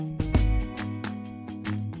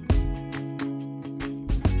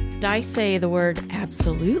Did I say the word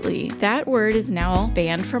absolutely? That word is now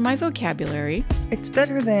banned from my vocabulary. It's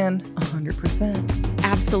better than 100%.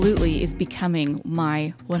 Absolutely is becoming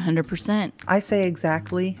my 100%. I say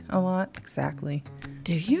exactly a lot. Exactly.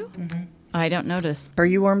 Do you? Mm-hmm. I don't notice. Are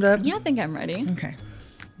you warmed up? Yeah, I think I'm ready. Okay.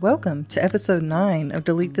 Welcome to episode 9 of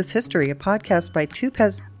Delete This History, a podcast by two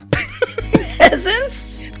peasants?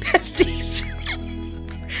 Pesties.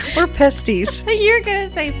 We're pesties. You're going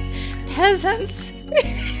to say peasants?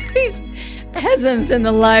 These peasants in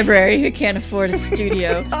the library who can't afford a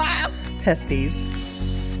studio. Pesties.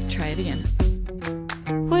 Try it again.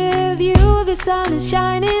 With you, the sun is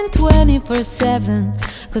shining 24/7.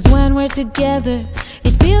 'Cause when we're together,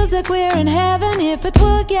 it feels like we're in heaven. If it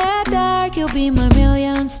will get dark, you'll be my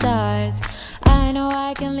million stars. I know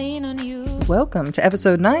I can lean on you. Welcome to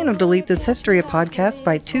episode 9 of Delete This History, a podcast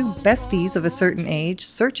by two besties of a certain age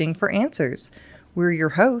searching for answers. We're your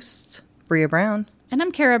hosts, Brea Brown. And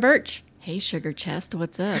I'm Cara Birch. Hey, Sugar Chest,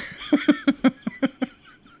 what's up?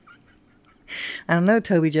 I don't know,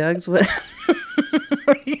 Toby Jugs, what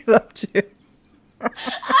are you up to?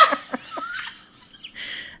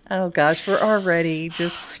 Oh gosh, we're already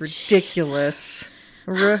just ridiculous.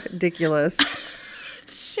 Ridiculous.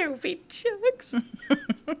 Toby Jugs.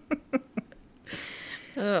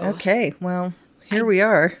 Okay, well, here we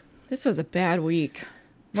are. This was a bad week.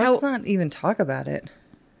 Let's not even talk about it.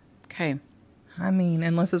 Okay. I mean,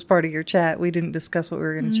 unless it's part of your chat, we didn't discuss what we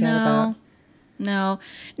were going to chat about. No,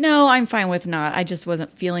 I'm fine with not. I just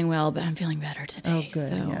wasn't feeling well, but I'm feeling better today. Oh, good,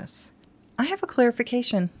 so. yes. I have a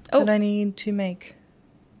clarification that I need to make.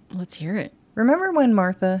 Let's hear it. Remember when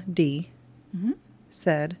Martha D.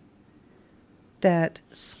 said that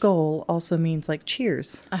skull also means like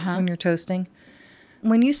cheers when you're toasting?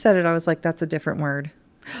 When you said it, I was like, that's a different word.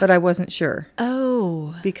 But I wasn't sure.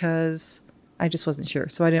 Oh. Because I just wasn't sure.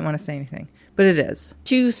 So I didn't want to say anything. But it is.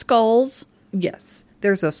 Two skulls? Yes.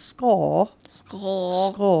 There's a skull,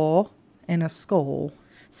 and a skull.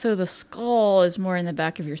 So the skull is more in the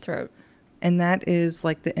back of your throat. And that is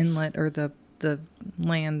like the inlet or the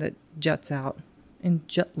land that juts out in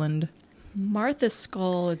Jutland. Martha's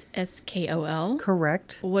skull is S-K-O-L?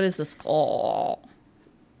 Correct. What is the skull?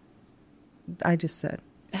 I just said.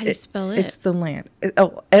 How do you spell it? It's the land.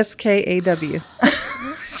 S-K-A-W.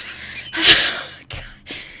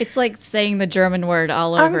 It's like saying the German word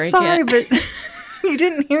all over again. I'm sorry, but you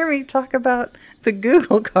didn't hear me talk about the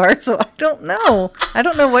Google card, so I don't know. I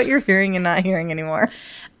don't know what you're hearing and not hearing anymore.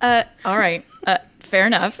 All right. Fair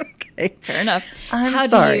enough. Okay. Fair enough. I'm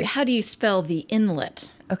sorry. How do you spell the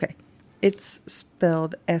inlet? Okay. It's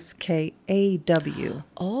spelled S-K-A-W.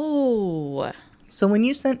 Oh. So when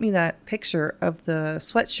you sent me that picture of the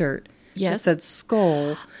sweatshirt that said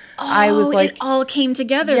skull, I was like... it all came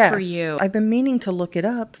together for you. I've been meaning to look it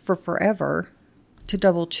up for forever to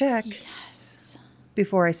double check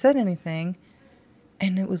before I said anything.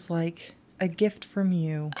 And it was like a gift from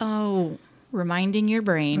you. Oh, reminding your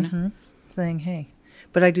brain. Saying, hey.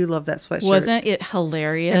 But I do love that sweatshirt. Wasn't it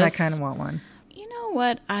hilarious? And I kind of want one. You know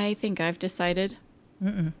what I think I've decided?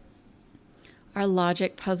 Our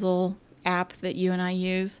logic puzzle app that you and I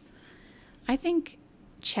use. I think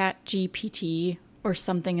ChatGPT or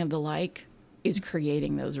something of the like is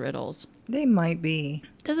creating those riddles. They might be.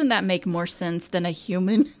 Doesn't that make more sense than a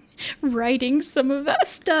human writing some of that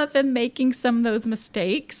stuff and making some of those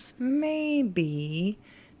mistakes? Maybe.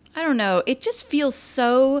 I don't know. It just feels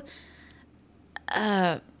so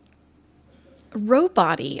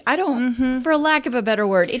robot-y. I don't, for lack of a better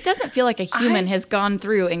word, it doesn't feel like a human has gone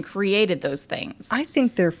through and created those things. I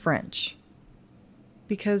think they're French.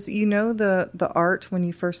 Because you know the art when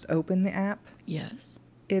you first open the app? Yes.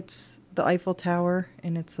 It's the Eiffel Tower,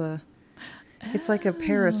 and it's like a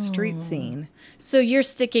Paris street scene. So you're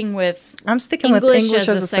sticking with I'm sticking with English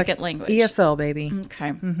as a second language. ESL, baby.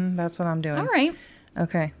 Okay. That's what I'm doing. All right.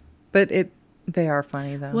 Okay. But they are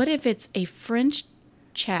funny, though. What if it's a French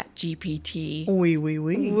chat GPT? Oui.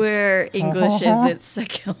 Where English is its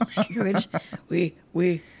second language. Oui.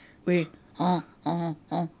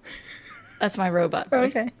 That's my robot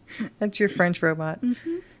voice. Okay. That's your French robot.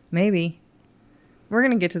 Maybe. We're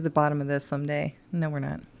going to get to the bottom of this someday. No, we're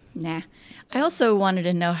not. Nah. I also wanted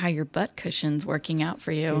to know how your butt cushion's working out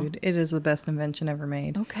for you. Dude, it is the best invention ever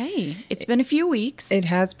made. Okay. It's been a few weeks. It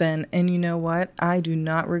has been. And you know what? I do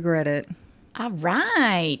not regret it. All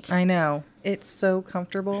right. I know. It's so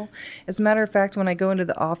comfortable. As a matter of fact, when I go into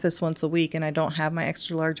the office once a week and I don't have my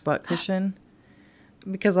extra large butt cushion,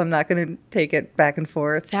 because I'm not going to take it back and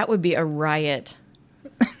forth. That would be a riot.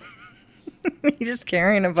 You're just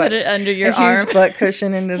carrying Put it under your arm. A huge butt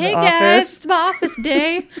cushion into the office. Hey guys, it's my office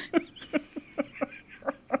day.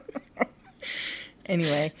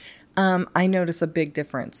 Anyway, I notice a big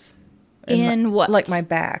difference. In what? Like my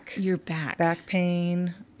back. Your back. Back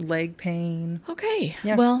pain, leg pain. Okay.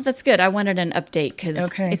 Yeah. Well, that's good. I wanted an update because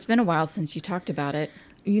Okay. it's been a while since you talked about it.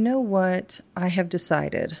 You know what I have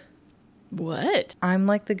decided? What? I'm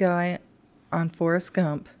like the guy on Forrest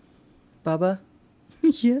Gump, Bubba,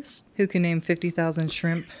 Yes. who can name 50,000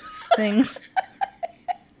 shrimp things.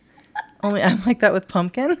 Only I'm like that with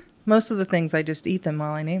pumpkin. Most of the things I just eat them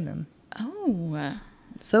while I name them. Oh.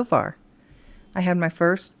 So far, I had my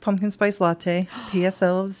first pumpkin spice latte,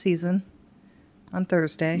 PSL of the season, on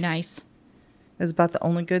Thursday. Nice. It was about the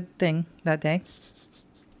only good thing that day.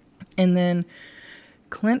 And then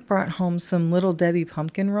Clint brought home some Little Debbie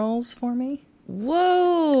pumpkin rolls for me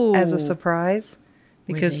Whoa. as a surprise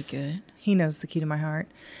because Were they good? he knows the key to my heart.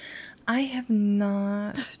 I have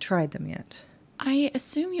not tried them yet. I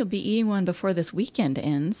assume you'll be eating one before this weekend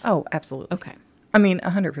ends. Oh, absolutely. Okay. I mean,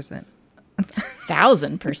 100%.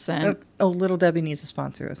 1,000%. Oh, Little Debbie needs to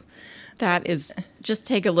sponsor us. That is, just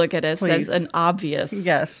take a look at us Please. as an obvious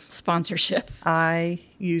Yes. sponsorship. I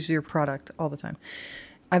use your product all the time.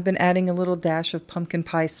 I've been adding a little dash of pumpkin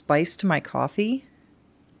pie spice to my coffee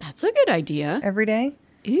That's a good idea. every day.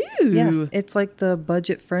 Ooh. Yeah, it's like the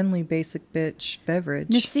budget-friendly basic bitch beverage.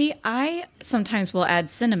 Now, see, I sometimes will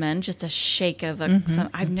add cinnamon, just a shake of a.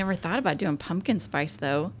 I've never thought about doing pumpkin spice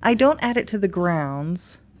though. I don't add it to the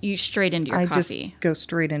grounds. You straight into your I coffee. just go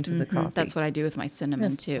straight into the coffee. That's what I do with my cinnamon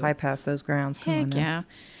Just too. bypass those grounds. Come on Heck now.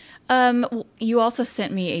 yeah. You also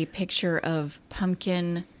sent me a picture of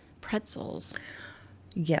pumpkin pretzels.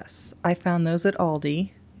 Yes, I found those at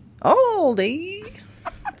Aldi. Aldi!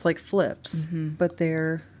 It's like flips, but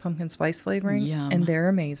they're pumpkin spice flavoring, Yum. and they're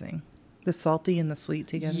amazing. The salty and the sweet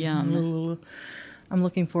together. Yum. I'm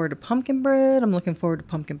looking forward to pumpkin bread. I'm looking forward to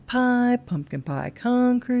pumpkin pie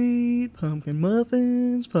concrete, pumpkin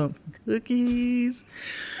muffins, pumpkin cookies,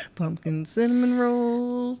 pumpkin cinnamon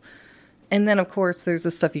rolls. And then, of course, there's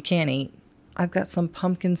the stuff you can't eat. I've got some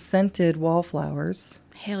pumpkin scented wallflowers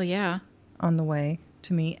Hell yeah. on the way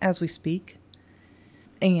to me as we speak.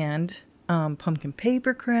 And pumpkin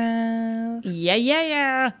paper crafts.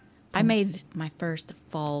 Yeah. I made my first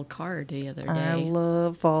fall card the other day. I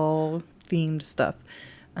love fall themed stuff.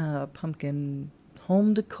 Pumpkin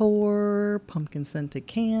home decor, pumpkin scented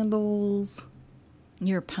candles.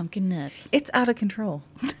 You're pumpkin nuts. It's out of control.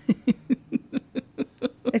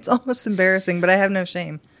 It's almost embarrassing, but I have no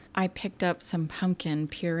shame. I picked up some pumpkin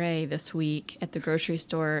puree this week at the grocery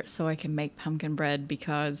store so I can make pumpkin bread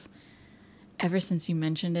because ever since you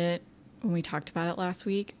mentioned it, when we talked about it last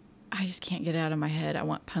week, I just can't get it out of my head. I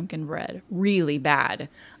want pumpkin bread really bad.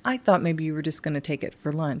 I thought maybe you were just going to take it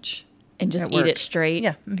for lunch. And just At eat work. it straight.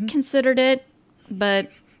 Yeah. I considered it, but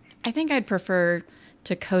I think I'd prefer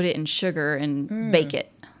to coat it in sugar and bake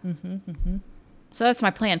it. So that's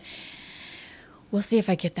my plan. We'll see if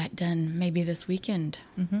I get that done maybe this weekend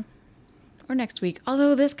or next week.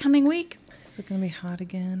 Although this coming week, Is it going to be hot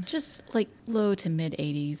again? just like low to mid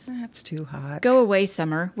 80s. That's too hot. Go away,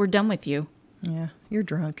 summer. We're done with you. Yeah, you're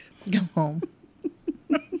drunk. Go home.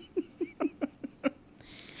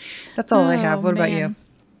 That's all I have. What about you?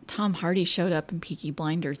 Tom Hardy showed up in Peaky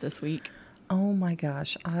Blinders this week. Oh my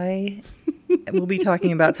gosh. I will be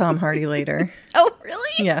talking about Tom Hardy later. Oh,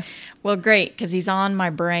 really? Yes. Well, great, because he's on my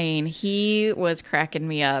brain. He was cracking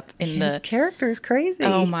me up in His character is crazy.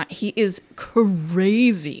 Oh my, he is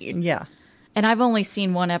crazy. Yeah. And I've only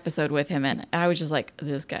seen one episode with him, and I was just like,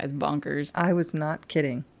 this guy's bonkers. I was not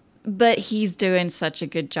kidding. But he's doing such a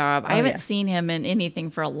good job. I haven't yeah. seen him in anything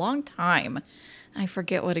for a long time. I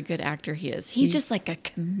forget what a good actor he is. He's just like a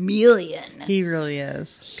chameleon. He really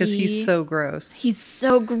is. Because he's so gross. He's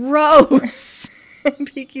so gross. In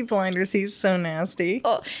Peaky Blinders, he's so nasty.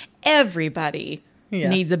 Oh, everybody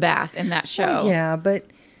needs a bath in that show. Yeah, but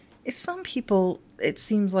some people, it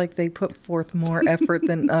seems like they put forth more effort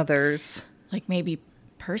than others. Like maybe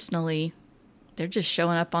personally, they're just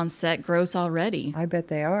showing up on set gross already. I bet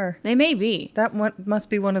they are. They may be. That must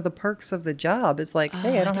be one of the perks of the job. Is like,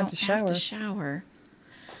 hey, I don't have to shower.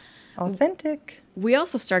 Authentic. We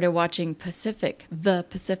also started watching The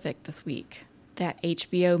Pacific this week. That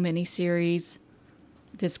HBO miniseries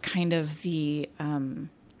that's kind of the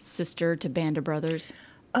sister to Band of Brothers.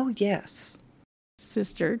 Oh, yes.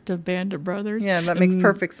 Sister to Band of Brothers. Yeah, that makes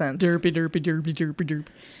perfect sense. Derpy.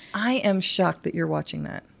 I am shocked that you're watching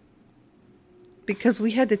that. Because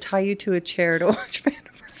we had to tie you to a chair to watch Band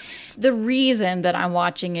of Brothers. The reason that I'm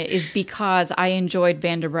watching it is because I enjoyed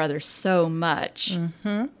Band of Brothers so much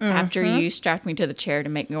after you strapped me to the chair to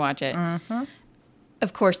make me watch it.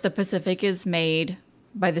 Of course, The Pacific is made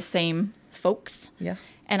by the same folks. Yeah.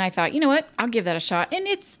 And I thought, you know what? I'll give that a shot. And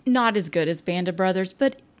it's not as good as Band of Brothers,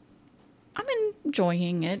 but I'm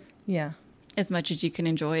enjoying it. Yeah. As much as you can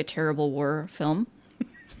enjoy a terrible war film.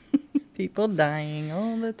 People dying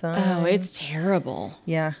all the time. Oh, it's terrible.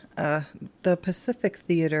 Yeah. The Pacific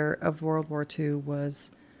Theater of World War II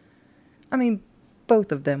was, I mean,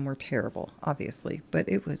 both of them were terrible, obviously, but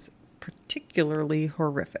it was particularly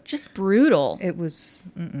horrific. Just brutal. It was,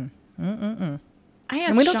 I asked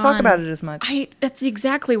and we don't talk about it as much. That's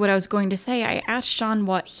exactly what I was going to say. I asked Sean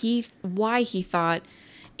why he thought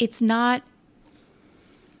it's not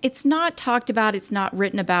talked about, it's not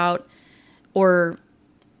written about, or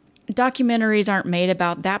documentaries aren't made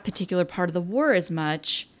about that particular part of the war as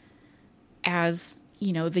much as,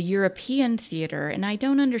 the European theater. And I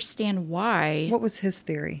don't understand why. What was his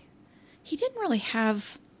theory? We didn't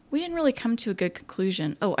really come to a good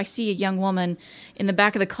conclusion. Oh, I see a young woman in the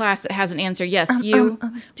back of the class that has an answer. Yes, you.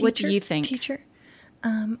 Teacher, what do you think? Teacher,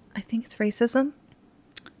 I think it's racism.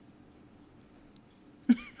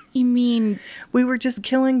 You mean we were just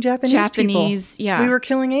killing Japanese people. Yeah. We were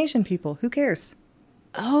killing Asian people. Who cares?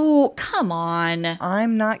 Oh, come on.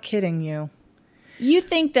 I'm not kidding you. You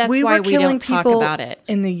think that's why we don't talk about it?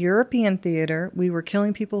 In the European theater, we were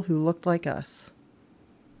killing people who looked like us.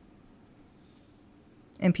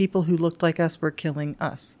 And people who looked like us were killing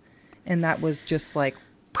us. And that was just like,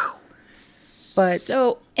 poof. But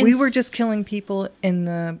we were just killing people in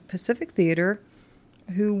the Pacific Theater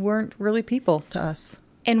who weren't really people to us.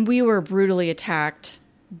 And we were brutally attacked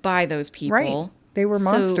by those people. Right. They were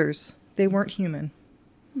monsters. They weren't human.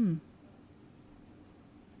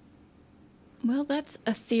 Well, that's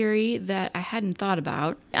a theory that I hadn't thought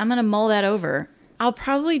about. I'm going to mull that over. I'll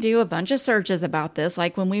probably do a bunch of searches about this,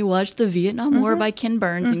 like when we watched The Vietnam War by Ken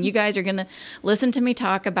Burns, and you guys are going to listen to me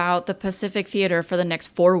talk about the Pacific Theater for the next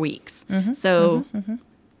 4 weeks. So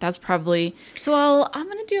that's probably... So I'm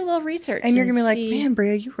going to do a little research. And you're going to be like, man,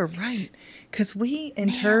 Brea, you were right. Because we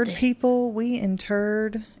interred people, we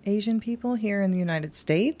interred Asian people here in the United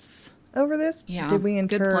States over this. Yeah, did we good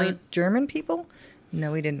inter point. German people?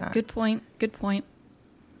 No, we did not. Good point.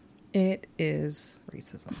 It is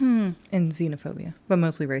racism and xenophobia, but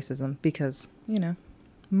mostly racism because,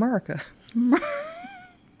 America.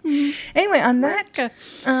 Anyway, on that...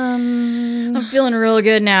 I'm feeling real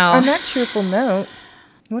good now. On that cheerful note,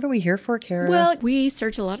 what are we here for, Cara? Well, we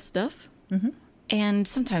search a lot of stuff, and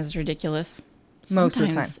sometimes it's ridiculous. Most of the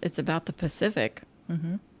Sometimes time. it's about the Pacific.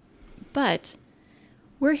 But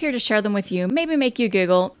we're here to share them with you, maybe make you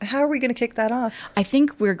giggle. How are we going to kick that off? I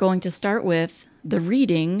think we're going to start with the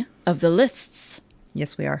reading of the lists.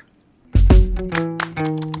 Yes, we are.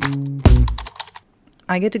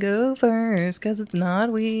 I get to go first because it's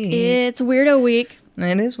not week. It's Weirdo Week.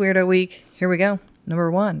 It is Weirdo Week. Here we go.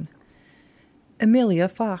 Number 1, Amelia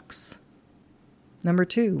Fox. Number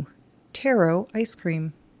 2, Taro ice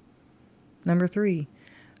cream. Number 3,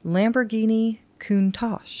 Lamborghini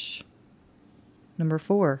Countach. Number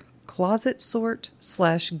 4, closet sort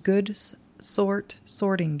 / goods sort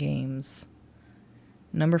sorting games.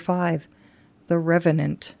 Number 5, The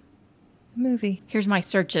Revenant, the movie. Here's my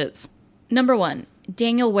searches. Number 1,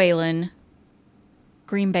 Daniel Whalen,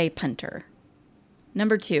 Green Bay punter.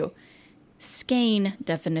 Number 2, skein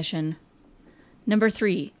definition. Number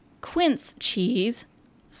 3, quince cheese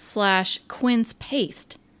 / quince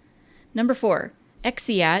paste. Number 4,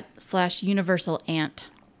 Exiat / universal ant.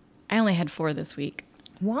 I only had 4 this week.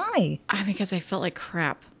 Why? Because I felt like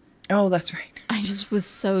crap. Oh, that's right. I just was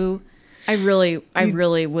so... I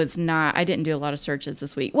really was not... I didn't do a lot of searches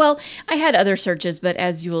this week. Well, I had other searches, but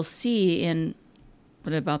as you will see in...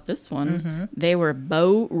 What about this one? They were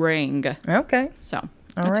boring. Okay. So, All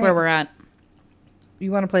that's right. where we're at.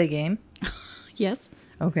 You want to play a game? Yes?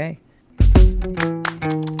 Okay.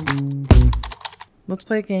 Let's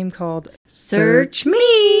play a game called Search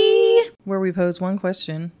Me! where we pose one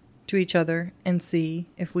question to each other and see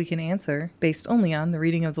if we can answer based only on the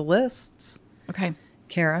reading of the lists. Okay.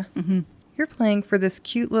 Cara, you're playing for this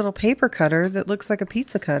cute little paper cutter that looks like a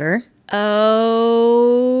pizza cutter.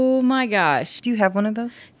 Oh my gosh. Do you have one of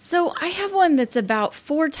those? So I have one that's about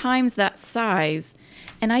 4 times that size,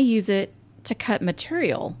 and I use it to cut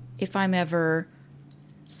material if I'm ever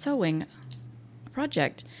sewing a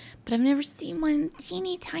project. But I've never seen one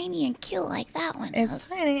teeny tiny and cute like that one. It's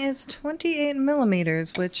tiny. It's 28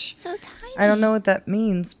 millimeters, which So tiny. I don't know what that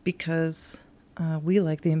means because we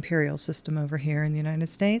like the imperial system over here in the United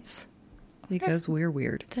States because we're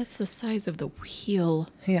weird. That's the size of the wheel.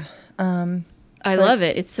 Yeah. I love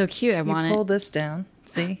it. It's so cute. I want You pull it. this down.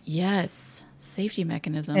 See? Yes. Safety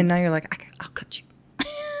mechanism. And now you're like, I'll cut you.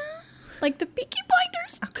 like the Peaky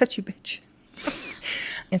Blinders. I'll cut you, bitch.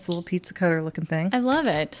 It's a little pizza cutter looking thing. I love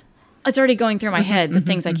it. It's already going through my head, the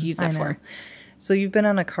things I could use that for. So you've been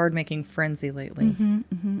on a card making frenzy lately.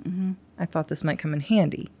 I thought this might come in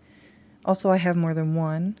handy. Also, I have more than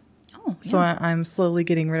one. Oh, yeah. So I'm slowly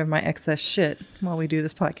getting rid of my excess shit while we do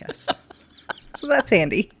this podcast. So that's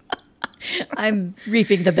handy. I'm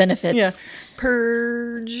reaping the benefits. Yeah.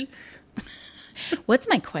 Purge. What's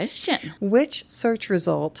my question? Which search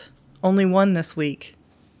result, only one this week,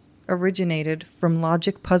 originated from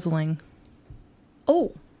logic puzzling?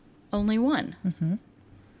 Oh, only one. Mm-hmm.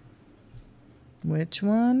 Which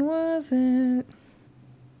one was it?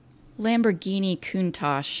 Lamborghini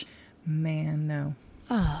Countach. Man, no.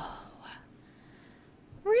 Oh.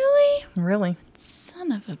 Really? Really?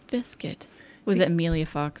 Son of a biscuit. Was it Amelia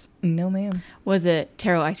Fox? No, ma'am. Was it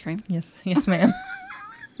Taro ice cream? Yes, ma'am.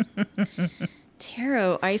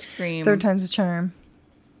 Taro ice cream. Third time's a charm.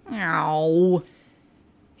 Ow.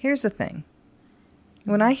 Here's the thing.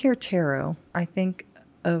 When I hear taro, I think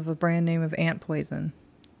of a brand name of ant poison.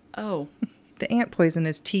 Oh. The ant poison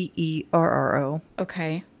is Terro,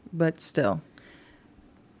 Okay. but still.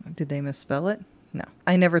 Did they misspell it? No.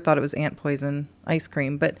 I never thought it was ant poison ice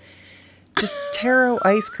cream, but just taro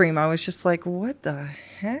ice cream, I was just like, what the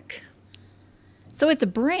heck? So it's a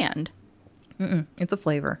brand. It's a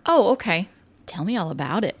flavor. Oh, okay. Tell me all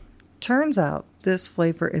about it. Turns out this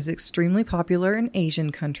flavor is extremely popular in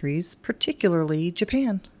Asian countries, particularly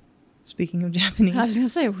Japan. Speaking of Japanese. I was going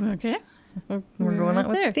to say, okay. We're going on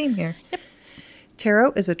with the theme here. Yep.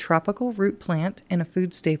 Taro is a tropical root plant and a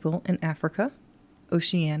food staple in Africa,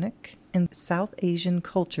 Oceanic, and South Asian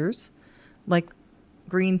cultures, like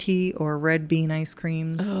green tea or red bean ice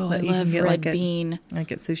creams. Oh, I that you love can get red bean.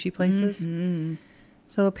 Like at sushi places. Mm-hmm.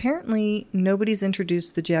 So apparently nobody's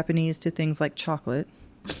introduced the Japanese to things like chocolate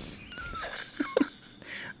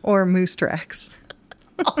or moose tracks,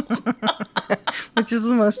 which is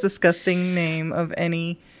the most disgusting name of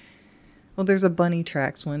any. Well, there's a bunny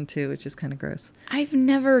tracks one too, which is kind of gross. I've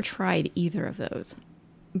never tried either of those.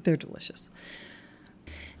 They're delicious.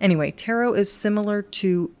 Anyway, taro is similar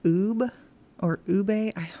to ube or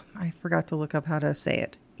ube. I forgot to look up how to say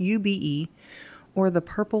it. UBE, or the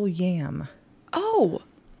purple yam. Oh,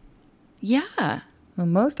 yeah. Well,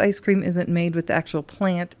 most ice cream isn't made with the actual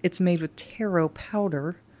plant. It's made with taro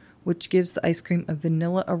powder, which gives the ice cream a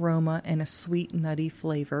vanilla aroma and a sweet, nutty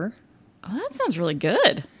flavor. Oh, that sounds really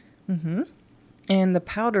good. Mm-hmm. And the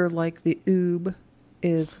powder, like the ube,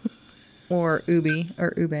 is, or ubi,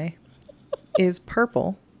 or ube, is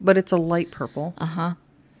purple, but it's a light purple. Uh-huh.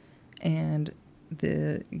 And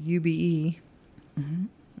the UBE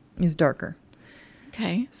is darker.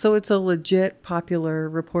 Okay. So it's a legit, popular,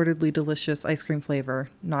 reportedly delicious ice cream flavor,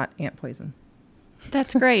 not ant poison.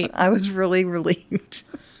 That's great. I was really relieved.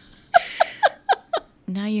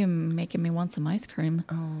 Now you're making me want some ice cream.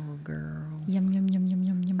 Oh, girl. Yum, yum, yum, yum,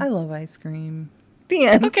 yum, yum. I love ice cream. The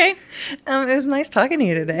end. Okay. It was nice talking to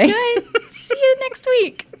you today. Good. See you next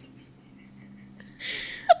week.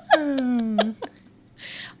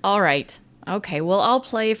 All right. Okay. Well, I'll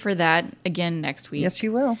play for that again next week. Yes,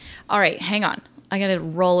 you will. All right. Hang on. I got to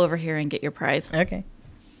roll over here and get your prize. Okay.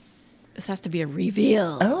 This has to be a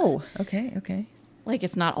reveal. Oh, okay. Like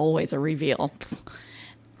it's not always a reveal.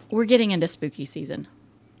 We're getting into spooky season.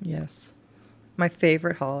 Yes. My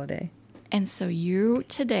favorite holiday. And so you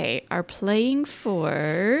today are playing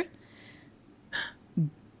for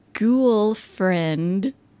Ghoul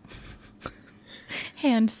Friend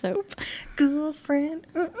hand soap. Ghoul friend.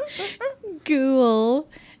 Ghoul.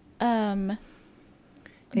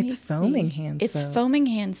 It's foaming hand soap. It's foaming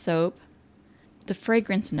hand soap. The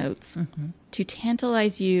fragrance notes to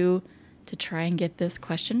tantalize you to try and get this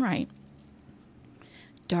question right.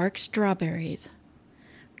 Dark strawberries,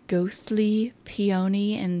 ghostly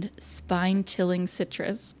peony, and spine-chilling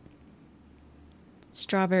citrus.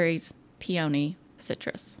 Strawberries, peony,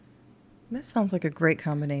 citrus. That sounds like a great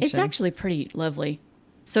combination. It's actually pretty lovely.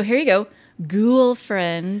 So here you go. Ghoul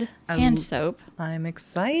Friend hand soap. I'm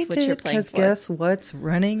That's what you're excited playing because for. guess what's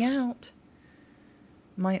running out?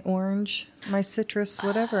 My orange, my citrus,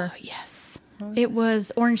 whatever. Oh, yes. It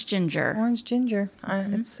was orange ginger. Orange ginger.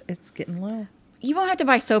 It's getting low. You won't have to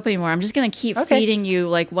buy soap anymore. I'm just going to keep Okay. feeding you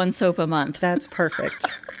like one soap a month. That's perfect.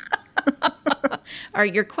 All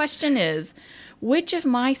right, your question is, which of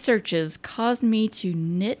my searches caused me to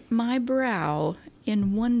knit my brow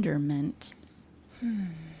in wonderment?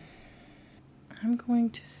 I'm going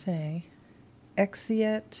to say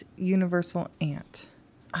Exeat Universal Ant.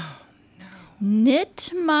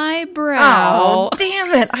 Knit my brow. Oh,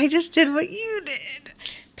 damn it. I just did what you did.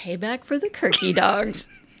 Payback for the Kirky dogs.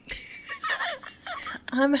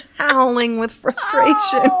 I'm howling with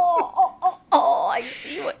frustration. Oh, I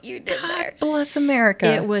see what you did there. Bless America.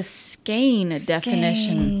 It was skein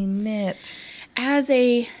definition. Skein knit. As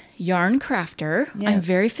a yarn crafter, I'm Yes.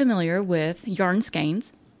 very familiar with yarn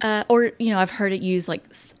skeins. Or, I've heard it used like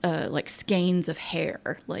skeins of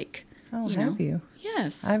hair. Like, Oh, you know. have you?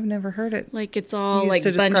 Yes. I've never heard it. Like it's all Used like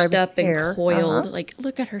to describe bunched up hair. and coiled. Uh-huh. Like,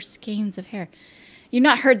 look at her skeins of hair. You've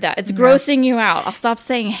not heard that. It's grossing you out. I'll stop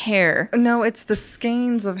saying hair. No, it's the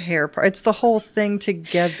skeins of hair part. It's the whole thing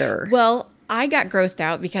together. Well, I got grossed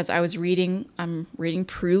out because I'm reading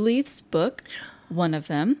Prue Leith's book, one of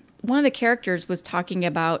them. One of the characters was talking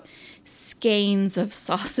about skeins of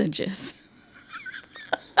sausages.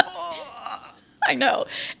 I know.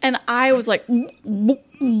 And I was like,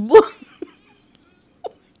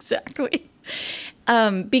 exactly.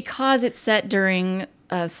 Because it's set during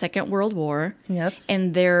Second World War. Yes.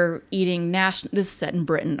 And they're eating this is set in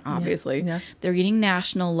Britain, obviously. Yeah. They're eating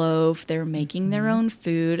national loaf. They're making their own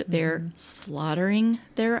food. They're slaughtering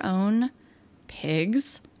their own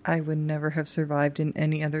pigs. I would never have survived in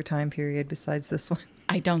any other time period besides this one.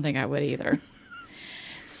 I don't think I would either.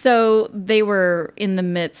 So they were in the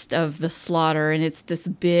midst of the slaughter, and it's this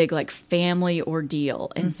big, like, family ordeal.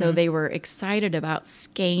 And so they were excited about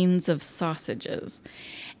skeins of sausages.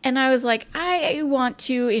 And I was like, I want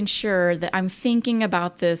to ensure that I'm thinking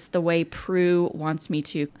about this the way Prue wants me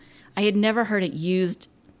to. I had never heard it used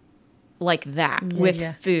like that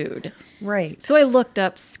with food. Right. So I looked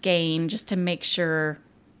up skein just to make sure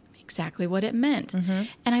exactly what it meant. And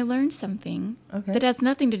I learned something that has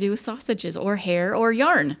nothing to do with sausages or hair or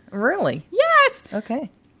yarn. Really? Yes! Okay.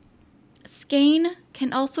 Skein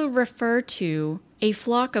can also refer to a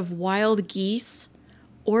flock of wild geese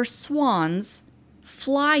or swans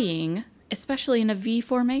flying, especially in a V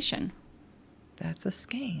formation. That's a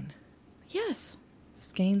skein. Yes.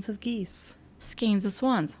 Skeins of geese. Skeins of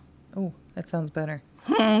swans. Oh, that sounds better.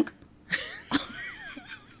 Honk.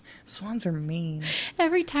 Swans are mean.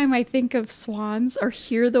 Every time I think of swans or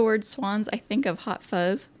hear the word swans, I think of Hot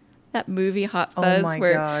Fuzz. That movie Hot Fuzz my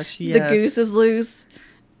where gosh, the yes. goose is loose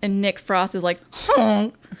and Nick Frost is like,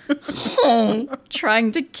 honk, honk,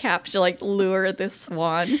 trying to capture, like, lure this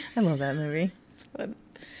swan. I love that movie.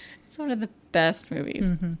 It's one of the best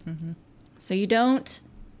movies. So you don't...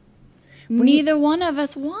 Neither one of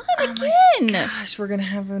us won again. Gosh, we're going to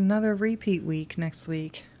have another repeat week next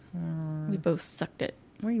week. We both sucked it.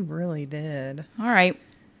 We really did. All right.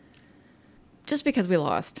 Just because we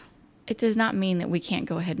lost, it does not mean that we can't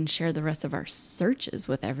go ahead and share the rest of our searches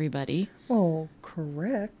with everybody. Well,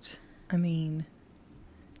 correct. I mean,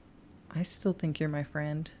 I still think you're my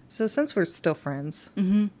friend. So since we're still friends,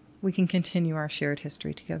 we can continue our shared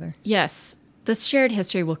history together. Yes, the shared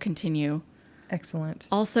history will continue. Excellent.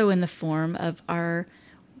 Also in the form of our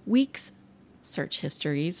week's search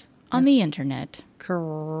histories on the internet.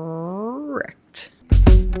 Correct.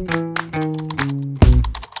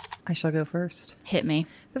 I shall go first. Hit me.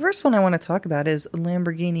 The first one I want to talk about is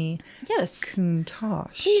Lamborghini Yes.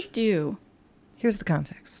 Countach. Please do. Here's the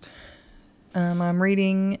context. I'm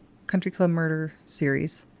reading Country Club Murder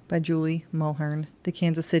series by Julie Mulhern, the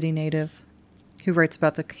Kansas City native, who writes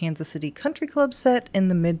about the Kansas City Country Club set in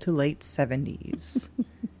the mid to late 70s.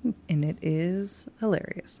 And it is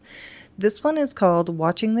hilarious. This one is called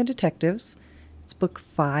Watching the Detectives. It's book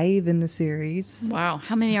 5 in the series. Wow.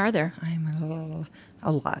 How many are there? I'm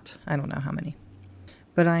a lot. I don't know how many.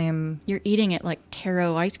 But I am... You're eating it like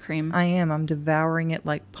taro ice cream. I am. I'm devouring it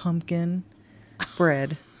like pumpkin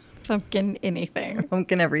bread. Pumpkin anything.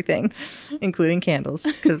 Pumpkin everything, including candles,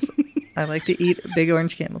 because I like to eat big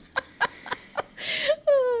orange candles.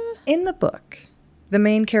 In the book, the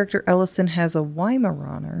main character, Ellison, has a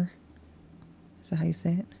Weimaraner. Is that how you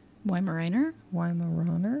say it? Weimaraner?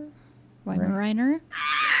 Weimaraner? Weimaraner?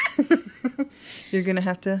 You're going to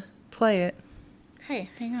have to play it. Okay,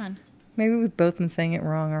 hang on. Maybe we've both been saying it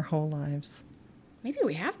wrong our whole lives. Maybe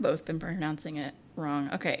we have both been pronouncing it wrong.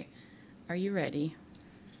 Okay, are you ready?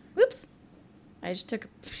 Whoops. I just took a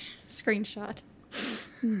screenshot.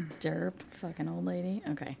 Derp. Fucking old lady.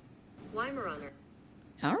 Okay. Weimaraner.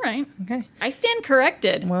 All right. Okay. I stand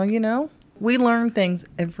corrected. Well, you know, we learn things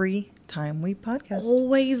every time we podcast.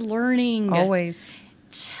 Always learning. Always.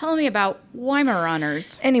 Tell me about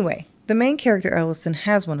Weimaraners. Anyway, the main character, Ellison,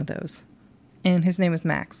 has one of those. And his name is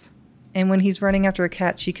Max. And when he's running after a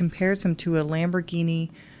cat, she compares him to a Lamborghini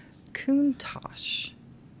Countach.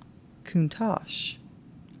 Countach.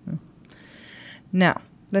 Now,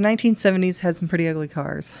 the 1970s had some pretty ugly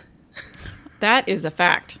cars. That is a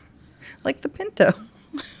fact. Like the Pinto.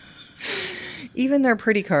 Even their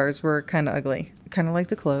pretty cars were kind of ugly. Kind of like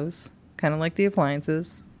the clothes. Kind of like the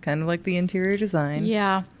appliances. Kind of like the interior design.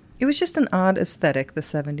 Yeah, It was just an odd aesthetic, the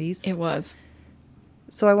 70s. it was.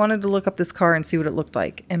 So I wanted to look up this car and see what it looked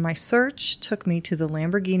like. And my search took me to the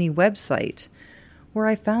Lamborghini website, where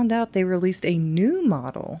I found out they released a new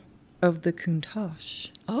model of the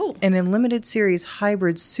Countach. Oh. An unlimited series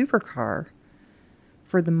hybrid supercar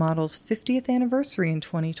for the model's 50th anniversary in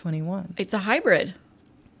 2021. It's a hybrid.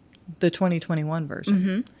 The 2021 version.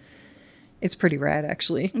 Mm-hmm. It's pretty rad,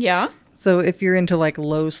 actually. Yeah. So if you're into like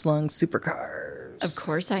low-slung supercars. Of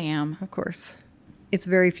course I am. Of course. It's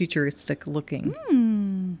very futuristic looking.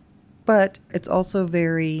 But it's also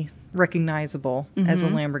very recognizable as a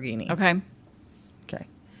Lamborghini. Okay. Okay.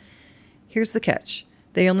 Here's the catch.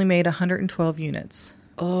 They only made 112 units.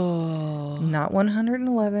 Oh. Not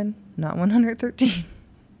 111, not 113,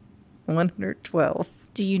 112.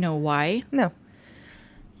 Do you know why? No.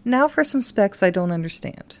 Now for some specs I don't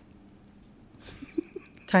understand.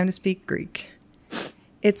 Time to speak Greek.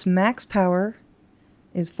 Its max power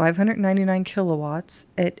is 599 kilowatts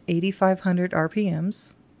at 8,500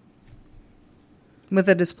 RPMs with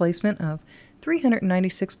a displacement of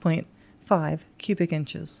 396.5 cubic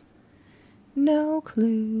inches. No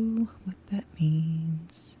clue what that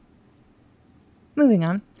means. Moving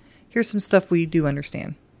on. Here's some stuff we do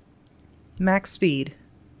understand. Max speed.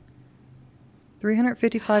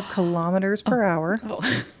 355 kilometers per hour.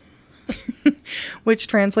 Oh. Which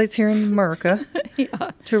translates here in America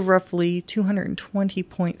to roughly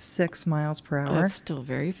 220.6 miles per hour. That's still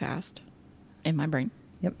very fast in my brain.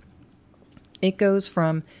 Yep. It goes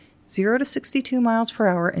from 0 to 62 miles per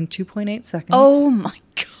hour in 2.8 seconds. Oh my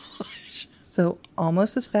gosh. So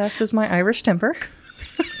almost as fast as my Irish temper.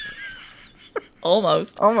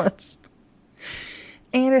 Almost. Almost.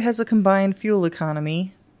 And it has a combined fuel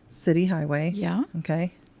economy, city highway. Yeah.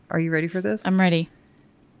 Okay. Are you ready for this? I'm ready.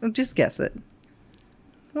 Just guess it.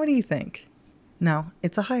 What do you think? No,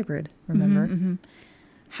 it's a hybrid, remember?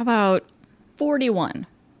 How about 41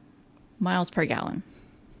 miles per gallon?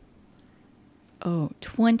 Oh,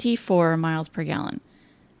 24 miles per gallon.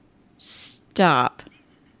 Stop.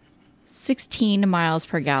 16 miles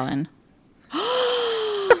per gallon.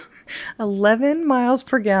 11 miles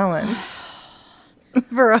per gallon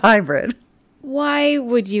for a hybrid. Why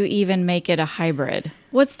would you even make it a hybrid?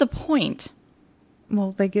 What's the point?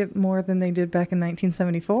 Well, they get more than they did back in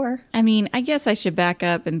 1974. I mean, I guess I should back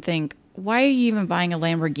up and think, why are you even buying a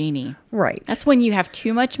Lamborghini? Right. That's when you have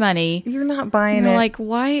too much money. You're not buying You're it. like,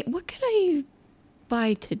 why? What could I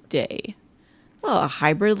buy today? Well, a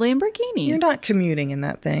hybrid Lamborghini. You're not commuting in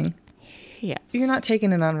that thing. Yes. You're not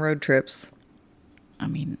taking it on road trips. I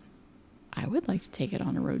mean, I would like to take it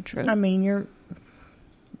on a road trip. I mean, you're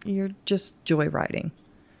just joyriding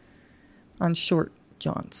on short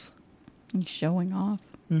jaunts. You're showing off.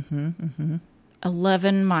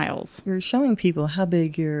 11 miles. You're showing people how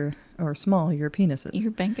big or small your penis is.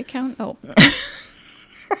 Your bank account? Oh.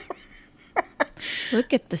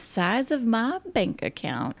 Look at the size of my bank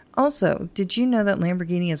account. Also, did you know that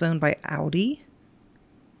Lamborghini is owned by Audi?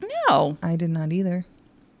 No. I did not either.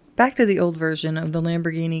 Back to the old version of the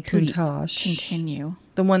Lamborghini Please Countach. continue.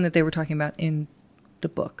 The one that they were talking about in the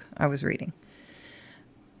book I was reading.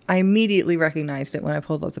 I immediately recognized it when I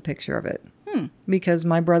pulled up the picture of it. Because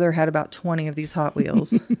my brother had about 20 of these Hot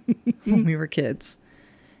Wheels when we were kids.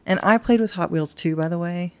 And I played with Hot Wheels too, by the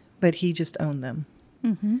way, but he just owned them.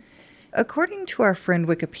 According to our friend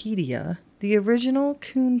Wikipedia, the original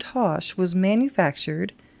Countach was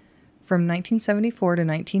manufactured from 1974 to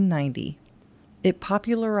 1990. It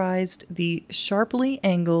popularized the sharply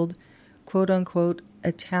angled, quote-unquote,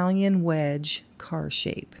 Italian wedge car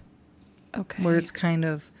shape. Okay. Where it's kind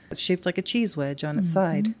of shaped like a cheese wedge on its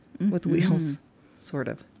side with wheels, sort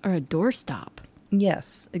of. Or a doorstop.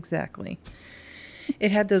 Yes, exactly.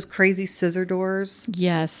 It had those crazy scissor doors.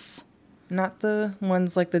 Yes. Not the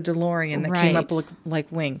ones like the DeLorean that came up Right.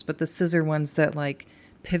 like wings, but the scissor ones that like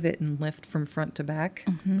pivot and lift from front to back.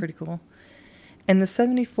 Pretty cool. And the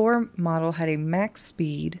 74 model had a max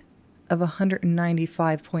speed of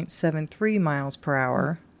 195.73 miles per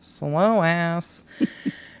hour. Slow ass.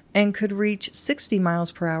 And could reach 60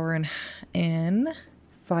 miles per hour in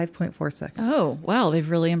 5.4 seconds. Oh, wow. They've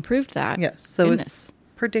really improved that. Yes. So Goodness. it's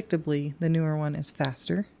predictably the newer one is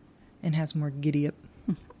faster and has more giddy up.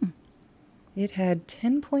 It had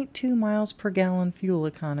 10.2 miles per gallon fuel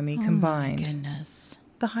economy combined. Oh, my goodness.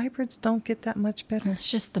 The hybrids don't get that much better.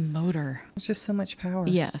 It's just the motor. It's just so much power.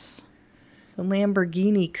 Yes. The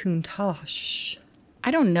Lamborghini Countach.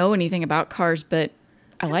 I don't know anything about cars, but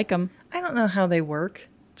I like them. I don't know how they work.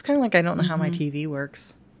 It's kind of like I don't know how my TV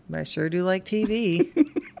works, but I sure do like TV.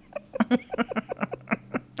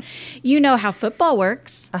 You know how football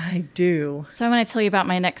works. I do. So I want to tell you about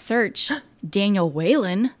my next search. Daniel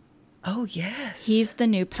Whalen Oh, yes. He's the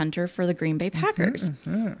new punter for the Green Bay Packers.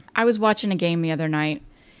 I was watching a game the other night,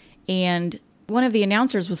 and one of the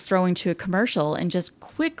announcers was throwing to a commercial and just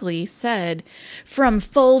quickly said, "From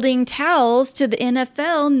folding towels to the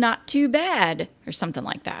NFL, not too bad," or something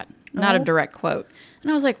like that. Not a direct quote. And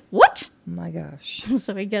I was like, what? Oh my gosh.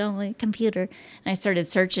 So I get on the computer and I started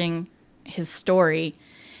searching his story.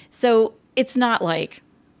 So it's not like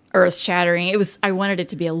earth shattering. I wanted it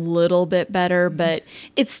to be a little bit better, but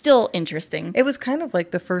it's still interesting. It was kind of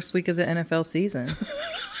like the first week of the NFL season.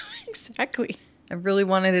 Exactly. I really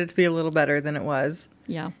wanted it to be a little better than it was.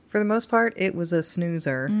 Yeah. For the most part, it was a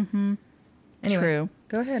snoozer. Mm-hmm. Anyway, True.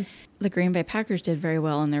 Go ahead. The Green Bay Packers did very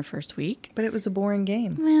well in their first week. But it was a boring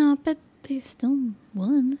game. Well, but they still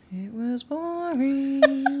won. It was boring.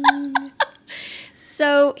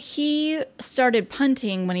 So he started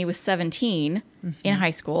punting when he was 17 in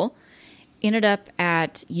high school, ended up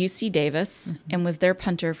at UC Davis and was their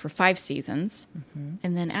punter for 5 seasons.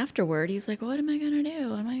 And then afterward, he was like, what am I going to do?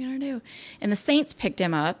 What am I going to do? And the Saints picked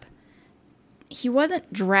him up. He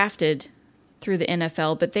wasn't drafted through the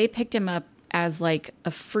NFL, but they picked him up as like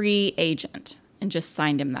a free agent and just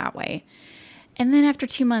signed him that way. And then after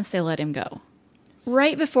 2 months, they let him go.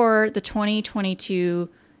 Right before the 2022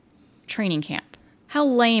 training camp. How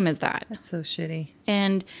lame is that? That's so shitty.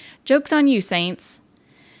 And joke's on you, Saints.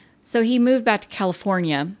 So he moved back to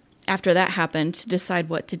California after that happened to decide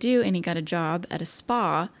what to do, and he got a job at a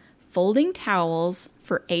spa folding towels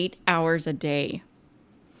for 8 hours a day.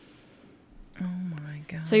 Oh my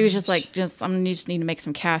God. So he was just like, I just need to make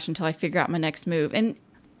some cash until I figure out my next move. And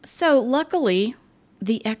so luckily,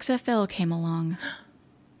 the XFL came along.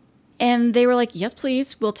 And they were like, yes,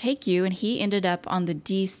 please, we'll take you. And he ended up on the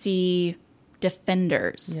DC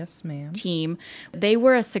Defenders Yes, ma'am. team. They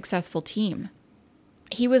were a successful team.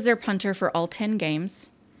 He was their punter for all 10 games.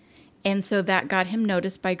 And so that got him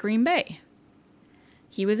noticed by Green Bay.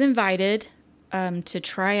 He was invited to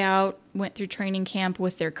try out, went through training camp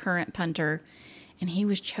with their current punter, and he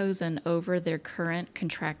was chosen over their current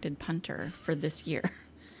contracted punter for this year.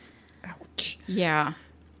 Ouch. Yeah.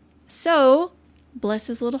 So, bless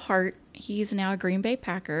his little heart, he's now a Green Bay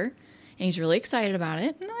Packer, and he's really excited about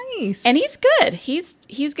it. Nice. And he's good. He's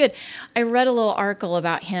good. I read a little article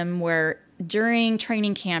about him where during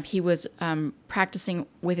training camp, he was practicing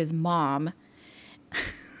with his mom.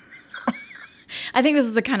 I think this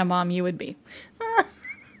is the kind of mom you would be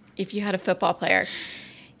if you had a football player.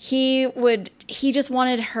 He just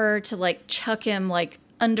wanted her to like chuck him like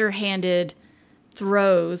underhanded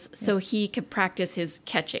throws so he could practice his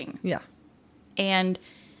catching. Yeah. And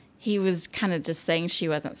he was kind of just saying she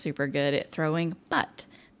wasn't super good at throwing, but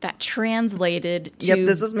that translated to Yep,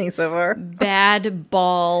 this is me so far. bad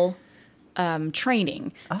ball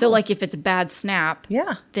training. So like if it's a bad snap,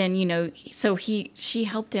 Yeah. then so she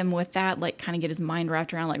helped him with that, like kind of get his mind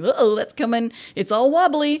wrapped around like, uh-oh, that's coming. It's all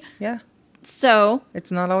wobbly. Yeah. So It's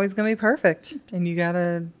not always going to be perfect, and you got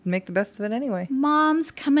to make the best of it anyway. mom's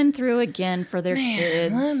coming through again for their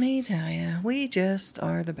kids. Let me tell you, we just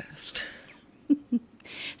are the best.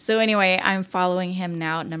 So anyway, I'm following him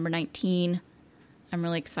now at number 19. I'm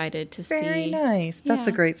really excited to see. Very nice. That's a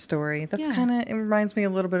Yeah. great story. That's Yeah. it reminds me a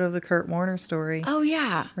little bit of the Kurt Warner story. Oh,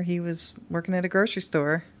 yeah. Where he was working at a grocery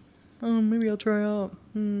store. Oh, maybe I'll try out.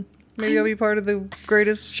 Maybe I'll be part of the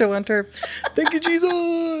greatest show on turf. Thank you,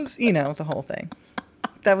 Jesus. The whole thing.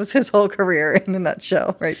 That was his whole career in a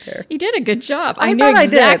nutshell right there. You did a good job. I I knew thought I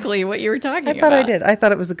did. exactly what you were talking about. I thought I did. I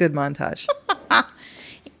thought it was a good montage.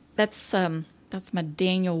 That's my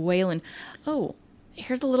Daniel Whalen. Oh,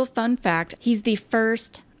 here's a little fun fact. He's the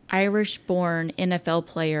first Irish-born NFL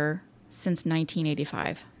player since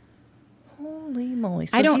 1985. Holy moly.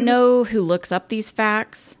 So I don't know who looks up these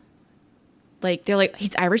facts. Like, they're like,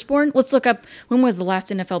 he's Irish-born? Let's look up when was the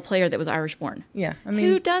last NFL player that was Irish-born. Yeah. I mean,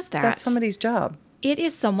 Who does that? That's somebody's job. It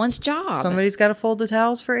is someone's job. Somebody's got to fold the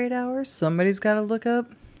towels for 8 hours. Somebody's got to look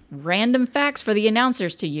up. Random facts for the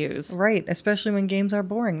announcers to use. Right. Especially when games are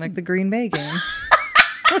boring, like the Green Bay game.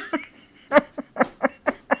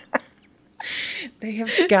 They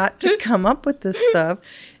have got to come up with this stuff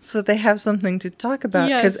so they have something to talk about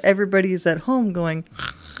because Yes. everybody is at home going,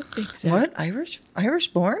 Exactly. what? Irish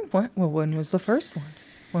born? What? Well, when was the first one?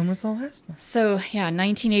 When was the last one? So, yeah,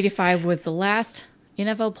 1985 was the last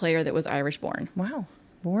NFL player that was Irish-born. Wow.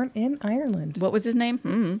 Born in Ireland. What was his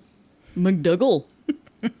name? McDougall.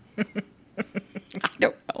 I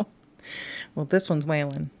don't know. Well, this one's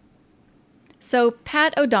Waylon. So,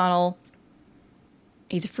 Pat O'Donnell,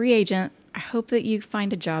 he's a free agent. I hope that you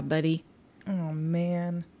find a job, buddy. Oh,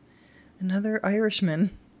 man. Another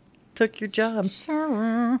Irishman took your job.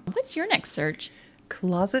 Sure. What's your next search?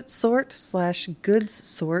 Closet sort / goods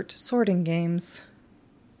sort sorting games.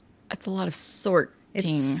 That's a lot of sorting.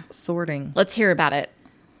 It's sorting. Let's hear about it.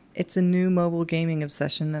 It's a new mobile gaming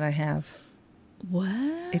obsession that I have. What?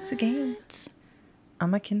 It's a game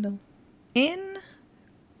on my Kindle. In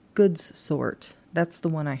goods sort. That's the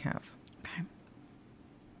one I have. Okay.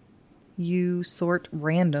 You sort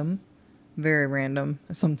random, very random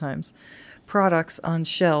sometimes, products on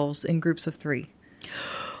shelves in groups of 3.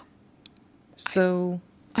 So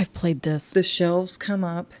I've played this. the shelves come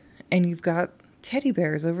up and you've got teddy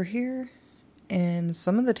bears over here. And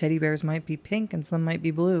some of the teddy bears might be pink and some might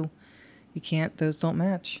be blue. Those don't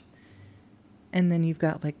match. And then you've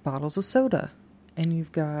got like bottles of soda. And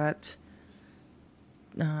you've got,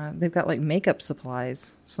 they've got like makeup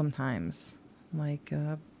supplies sometimes. Like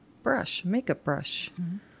a makeup brush.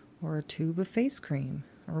 Mm-hmm. Or a tube of face cream.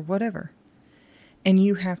 Or whatever. And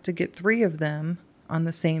you have to get 3 of them on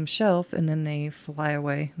the same shelf. And then they fly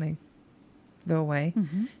away. They go away.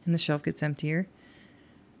 Mm-hmm. And the shelf gets emptier.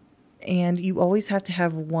 And you always have to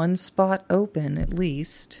have one spot open, at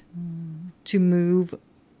least, to move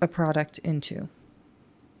a product into.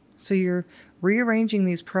 So you're rearranging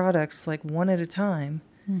these products like one at a time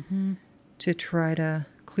to try to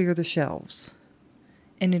clear the shelves.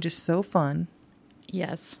 And it is so fun.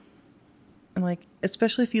 Yes. And like,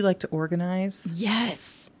 especially if you like to organize.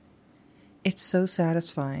 Yes. It's so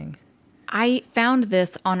satisfying. I found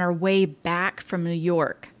this on our way back from New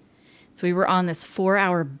York. So we were on this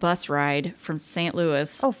 4-hour bus ride from St.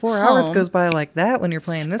 Louis. Oh, 4 hours goes by like that when you're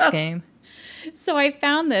playing this game. So I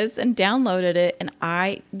found this and downloaded it, and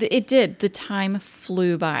it did. The time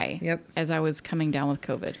flew by. Yep. As I was coming down with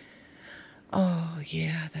COVID. Oh,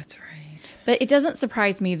 yeah, that's right. But it doesn't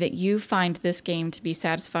surprise me that you find this game to be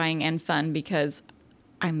satisfying and fun because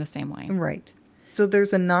I'm the same way. Right. So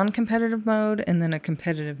there's a non-competitive mode and then a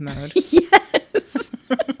competitive mode. Yes.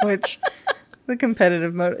 Which... The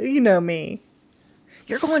competitive mode, you know me.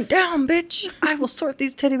 You're going down, bitch. I will sort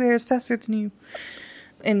these teddy bears faster than you.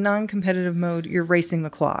 In non-competitive mode, you're racing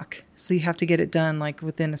the clock. So you have to get it done like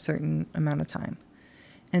within a certain amount of time.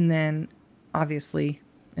 And then, obviously,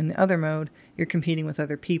 in the other mode, you're competing with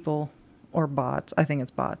other people or bots. I think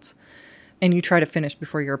it's bots. And you try to finish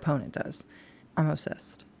before your opponent does. I'm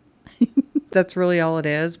obsessed. That's really all it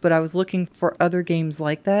is. But I was looking for other games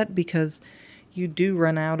like that because... you do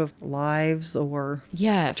run out of lives or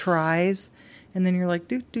tries. And then you're like,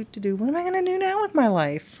 what am I going to do now with my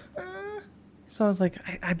life? So I was like,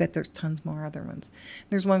 I bet there's tons more other ones.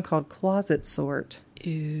 There's one called Closet Sort,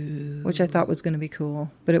 which I thought was going to be cool,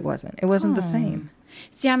 but it wasn't. It wasn't the same.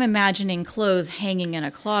 See, I'm imagining clothes hanging in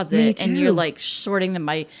a closet and you're like sorting them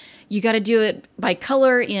by, you got to do it by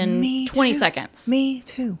color in 20 seconds. Me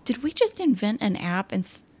too. Did we just invent an app? And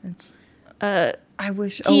I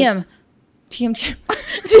wish. TM. TM.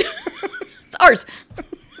 It's ours.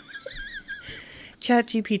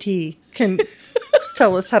 ChatGPT can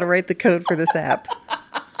tell us how to write the code for this app.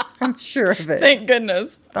 I'm sure of it. Thank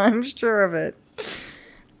goodness. I'm sure of it.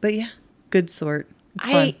 But yeah, good sort. It's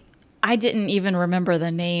fun. I didn't even remember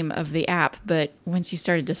the name of the app, but once you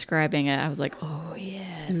started describing it, I was like, oh,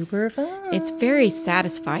 yes. Super fun. It's very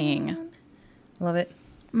satisfying. Love it.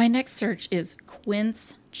 My next search is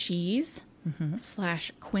quince cheese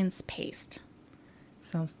 / quince paste.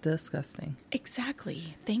 Sounds disgusting.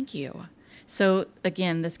 Exactly. Thank you. So,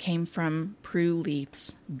 again, this came from Prue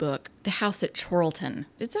Leith's book, The House at Chorlton.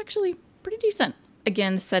 It's actually pretty decent.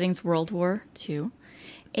 Again, the setting's World War II.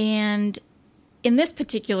 And in this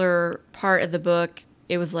particular part of the book,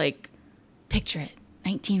 it was like, picture it,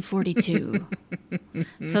 1942.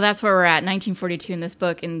 So that's where we're at, 1942 in this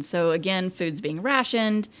book. And so, again, food's being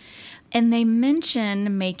rationed. And they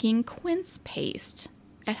mention making quince paste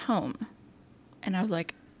at home. And I was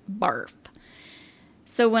like, barf.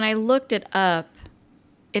 So when I looked it up,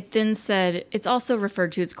 it then said it's also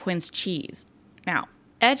referred to as quince cheese. Now,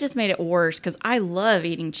 that just made it worse because I love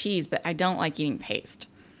eating cheese, but I don't like eating paste.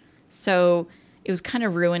 So it was kind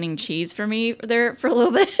of ruining cheese for me there for a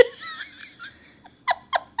little bit.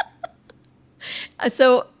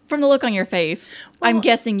 So from the look on your face, I'm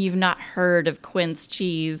guessing you've not heard of quince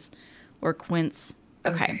cheese or quince.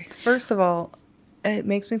 Okay. First of all, it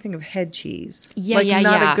makes me think of head cheese. Yeah, like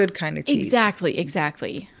not a good kind of cheese.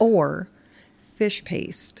 Exactly. Or fish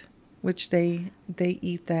paste, which they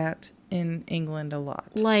eat that in England a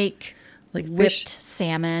lot. Like whipped fish,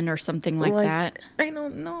 salmon or something like that. I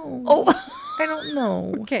don't know. Oh. I don't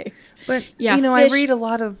know. Okay. But, yeah, I read a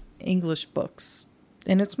lot of English books,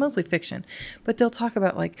 and it's mostly fiction. But they'll talk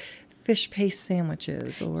about, like, fish paste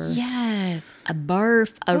sandwiches or... Yes. A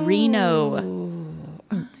barf, a Reno.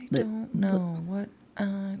 I don't know.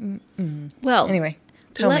 Well, Anyway,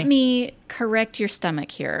 let me correct your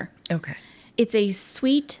stomach here. Okay. It's a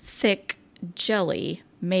sweet, thick jelly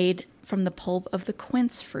made from the pulp of the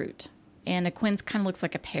quince fruit. And a quince kind of looks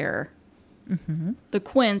like a pear. Mm-hmm. The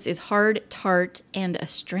quince is hard, tart, and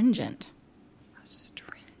astringent.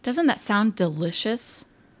 Doesn't that sound delicious?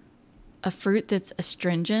 A fruit that's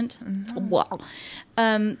astringent? Mm-hmm. Wow.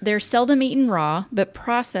 They're seldom eaten raw, but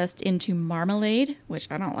processed into marmalade, which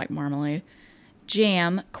I don't like marmalade,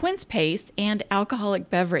 jam, quince paste, and alcoholic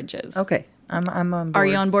beverages. Okay. I'm on board. Are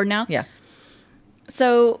you on board now? Yeah.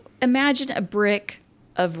 So imagine a brick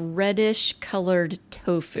of reddish colored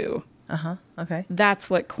tofu. Uh-huh. Okay. That's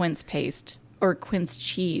what quince paste or quince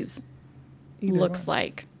cheese looks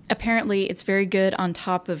like. Apparently, it's very good on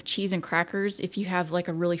top of cheese and crackers if you have like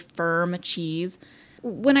a really firm cheese.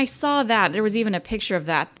 When I saw that, there was even a picture of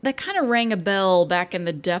that. That kind of rang a bell back in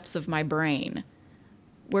the depths of my brain.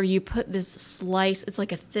 Where you put this slice, it's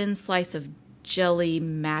like a thin slice of jelly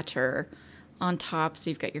matter on top. So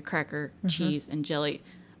you've got your cracker, cheese, and jelly.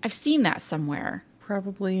 I've seen that somewhere.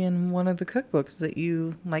 Probably in one of the cookbooks that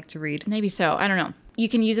you like to read. Maybe so. I don't know. You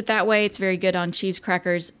can use it that way. It's very good on cheese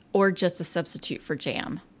crackers or just a substitute for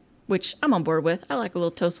jam, which I'm on board with. I like a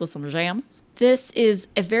little toast with some jam. This is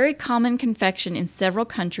a very common confection in several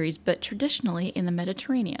countries, but traditionally in the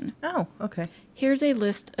Mediterranean. Oh, okay. Here's a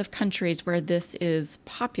list of countries where this is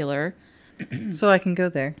popular. So I can go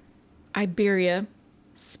there. Iberia,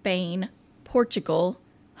 Spain, Portugal,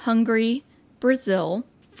 Hungary, Brazil,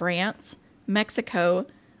 France, Mexico,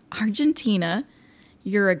 Argentina,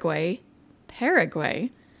 Uruguay,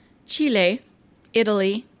 Paraguay, Chile,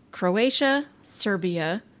 Italy, Croatia,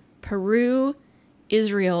 Serbia, Peru,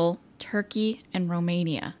 Israel, Turkey, and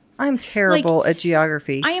Romania. I'm terrible at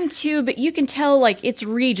geography. I am too, but you can tell like it's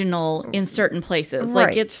regional in certain places. Right.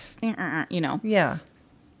 Like it's, you know. Yeah.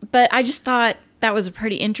 But I just thought that was a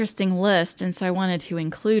pretty interesting list, and so I wanted to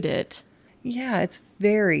include it. Yeah, it's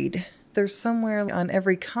varied. There's somewhere on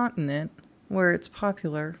every continent where it's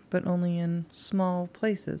popular, but only in small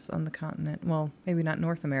places on the continent. Well, maybe not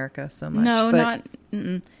North America so much. No, but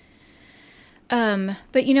not.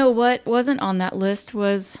 But you know what wasn't on that list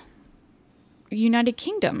was United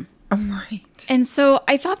Kingdom. Right. And so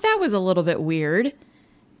I thought that was a little bit weird.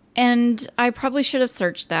 And I probably should have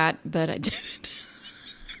searched that, but I didn't.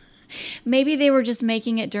 Maybe they were just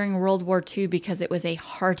making it during World War II because it was a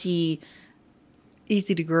hearty,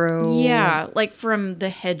 easy to grow. Yeah, like from the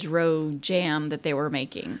hedgerow jam that they were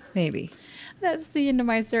making. Maybe. That's the end of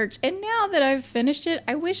my search. And now that I've finished it,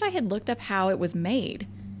 I wish I had looked up how it was made.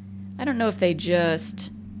 I don't know if they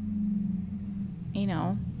just, you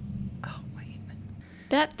know. Oh, wait.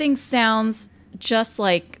 That thing sounds just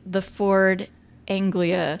like the Ford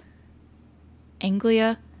Anglia.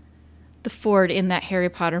 Anglia? The Ford in that Harry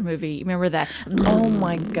Potter movie. You remember that? Oh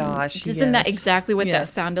my gosh. Isn't that exactly what that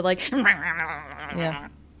Yes. sounded like? Yeah.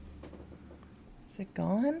 Is it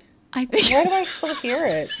gone? I think. Why do I still hear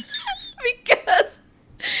it? Because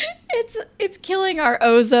it's killing our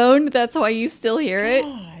ozone. That's why you still hear it.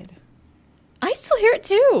 God. I still hear it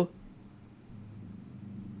too.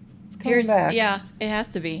 It's coming back. Yeah, it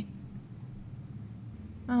has to be.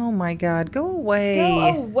 Oh my God. Go away.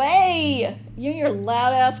 Go away! You and your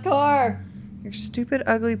loud ass car. Your stupid,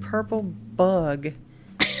 ugly purple bug.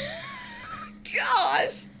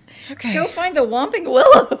 Gosh. Okay. Go find the Whomping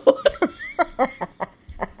Willow.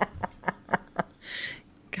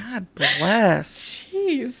 God bless.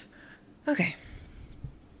 Jeez. Okay.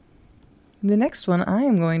 The next one I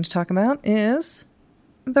am going to talk about is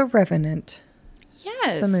The Revenant,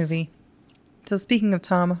 Yes. the movie. So speaking of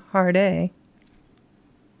Tom Hardy,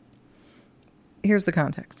 here's the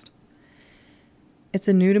context. It's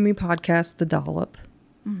a new to me podcast, The Dollop,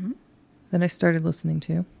 that I started listening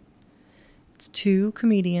to. It's two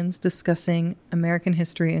comedians discussing American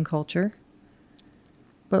history and culture,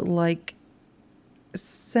 but like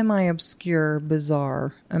semi-obscure,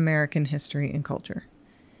 bizarre American history and culture.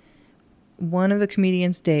 One of the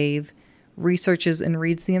comedians, Dave, researches and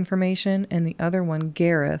reads the information, and the other one,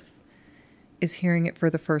 Gareth, is hearing it for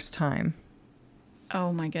the first time.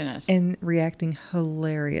 Oh my goodness. And reacting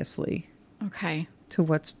hilariously Okay. to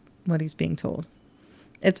what he's being told.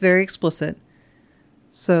 It's very explicit,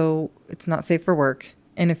 so it's not safe for work.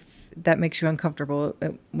 And if that makes you uncomfortable,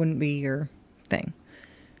 it wouldn't be your thing.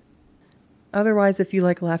 Otherwise, if you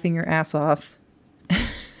like laughing your ass off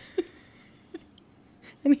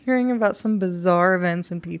and hearing about some bizarre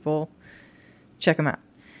events and people, check them out.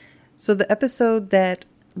 So the episode that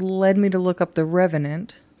led me to look up The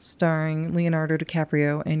Revenant, starring Leonardo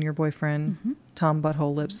DiCaprio and your boyfriend, Tom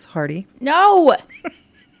Butthole Lips Hardy. No!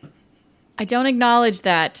 I don't acknowledge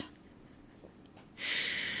that.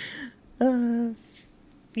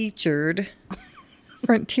 Featured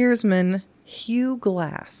frontiersman Hugh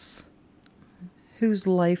Glass, whose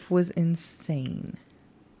life was insane.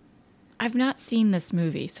 I've not seen this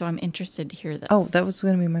movie, so I'm interested to hear this. Oh, that was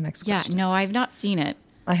going to be my next question. Yeah, no, I've not seen it.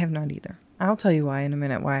 I have not either. I'll tell you why in a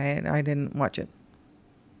minute, why I didn't watch it.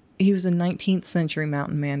 He was a 19th century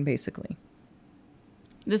mountain man, basically.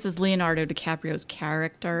 This is Leonardo DiCaprio's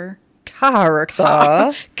character.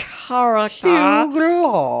 Character. Character. Hugh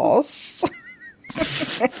Glass.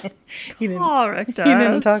 He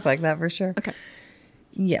didn't talk like that for sure. Okay.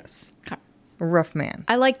 Yes. Okay. Rough man.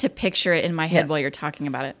 I like to picture it in my head Yes. while you're talking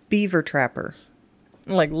about it. Beaver trapper.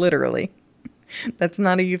 Like literally. That's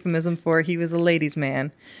not a euphemism for he was a ladies'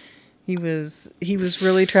 man. He was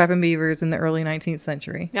really trapping beavers in the early 19th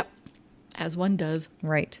century. Yep. As one does.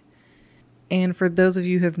 Right. And for those of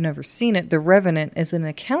you who have never seen it, The Revenant is an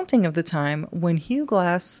accounting of the time when Hugh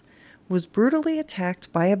Glass was brutally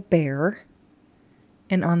attacked by a bear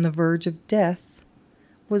and on the verge of death,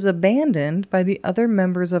 was abandoned by the other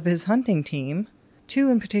members of his hunting team, 2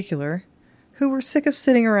 in particular, who were sick of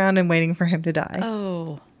sitting around and waiting for him to die.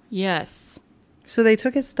 Oh, yes. So they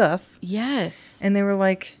took his stuff Yes. and they were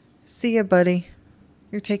like, see ya, buddy.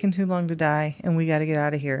 You're taking too long to die and we got to get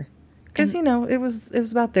out of here. Because, you know, it was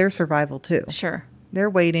about their survival too. Sure. They're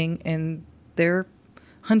waiting and their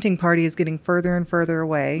hunting party is getting further and further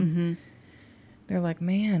away. Mm-hmm. They're like,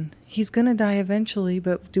 man, he's going to die eventually,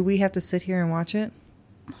 but do we have to sit here and watch it?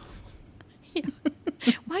 Yeah.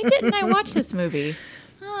 Why didn't I watch this movie?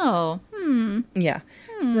 Oh, Yeah.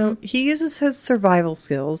 So he uses his survival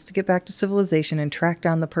skills to get back to civilization and track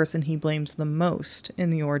down the person he blames the most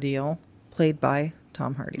in the ordeal, played by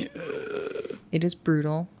Tom Hardy. It is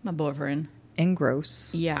brutal my boyfriend. and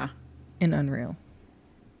gross Yeah. and unreal.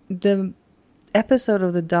 The episode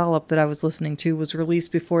of The Dollop that I was listening to was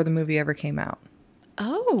released before the movie ever came out.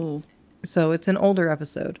 Oh, So it's an older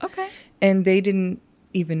episode. okay. And they didn't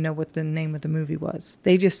even know what the name of the movie was.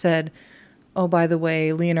 They just said, oh, by the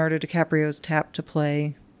way, Leonardo DiCaprio's tapped to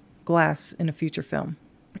play Glass in a future film.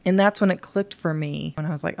 And that's when it clicked for me. When I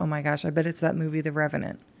was like, oh my gosh, I bet it's that movie, The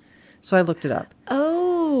Revenant. So I looked it up.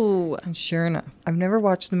 Oh. And sure enough, I've never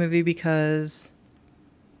watched the movie because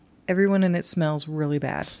everyone in it smells really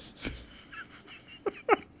bad.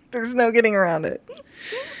 There's no getting around it.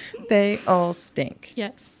 They all stink.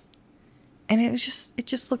 Yes. And it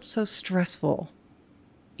just looked so stressful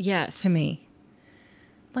Yes. to me.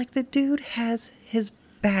 Like the dude has his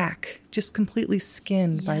back just completely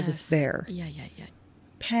skinned by this Yes. bear. Yeah.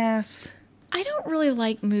 Pass. I don't really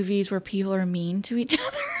like movies where people are mean to each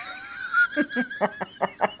other.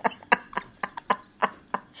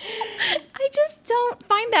 I just don't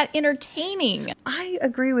find that entertaining. I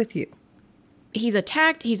agree with you. He's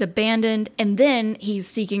attacked, he's abandoned, and then he's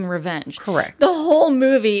seeking revenge. Correct. The whole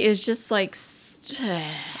movie is just like,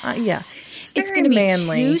 Yeah. It's very going to be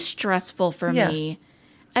manly. too stressful for Yeah. me.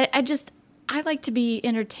 I like to be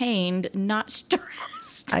entertained, not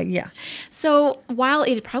stressed. Yeah. So while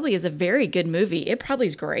it probably is a very good movie, it probably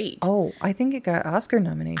is great. Oh, I think it got Oscar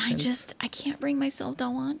nominations. I can't bring myself to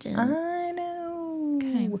watch it. I know.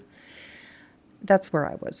 Okay. That's where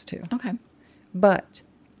I was too. Okay. But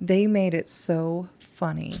they made it so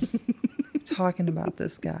funny talking about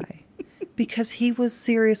this guy. Because he was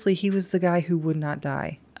the guy who would not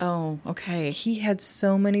die. Oh, okay. He had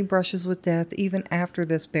so many brushes with death even after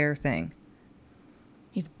this bear thing.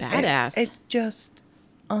 He's badass. It's just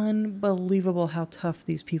unbelievable how tough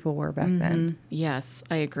these people were back then. Yes,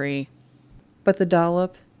 I agree. But The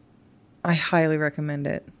Dollop, I highly recommend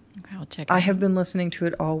it. Okay, I'll check it I out. have been listening to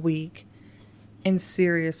it all week and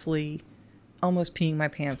seriously almost peeing my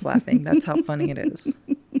pants laughing. That's how funny it is.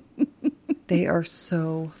 They are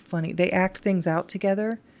so funny. They act things out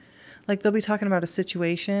together. Like they'll be talking about a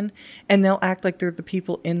situation and they'll act like they're the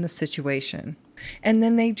people in the situation. And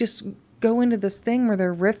then they just go into this thing where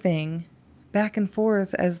they're riffing back and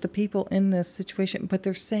forth as the people in this situation, but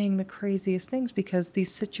they're saying the craziest things because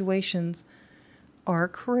these situations are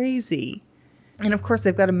crazy. And of course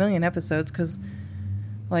they've got a million episodes because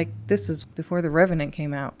like this is before The Revenant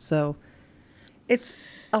came out. So it's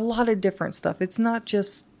a lot of different stuff. It's not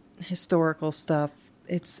just historical stuff.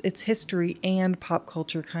 It's history and pop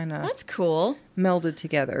culture kind of That's cool. melded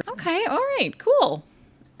together. Okay, all right, cool.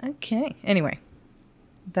 Okay. Anyway,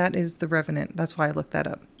 that is The Revenant. That's why I looked that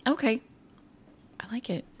up. Okay. I like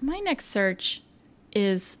it. My next search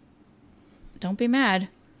is Don't Be Mad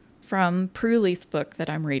from Prue Leith's book that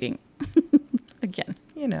I'm reading. Again.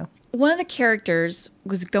 You know. One of the characters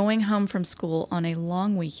was going home from school on a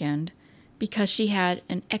long weekend because she had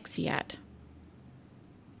an exeat.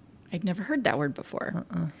 I'd never heard that word before.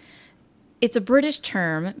 It's a British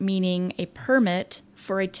term meaning a permit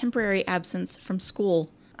for a temporary absence from school.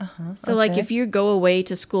 So, like, if you go away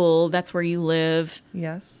to school, that's where you live.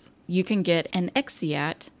 Yes. You can get an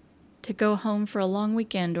exeat to go home for a long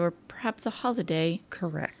weekend or perhaps a holiday.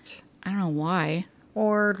 Correct. I don't know why.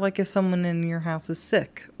 Or like if someone in your house is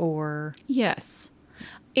sick or... Yes.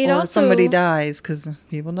 Or somebody dies, because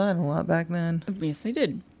people died a lot back then. Yes, they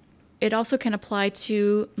did. It also can apply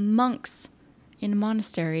to monks in a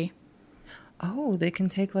monastery. Oh, they can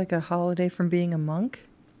take like a holiday from being a monk?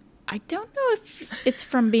 I don't know if it's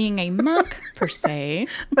from being a monk per se.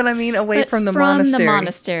 But I mean away from the monastery. From the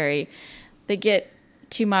monastery. They get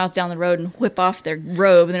 2 miles down the road and whip off their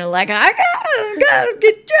robe and they're like, I gotta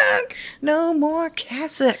get drunk. No more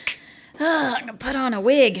cassock. Oh, I'm gonna put on a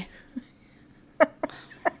wig.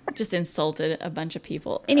 Just insulted a bunch of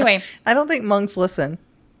people. Anyway. I don't think monks listen.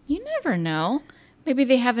 You never know. Maybe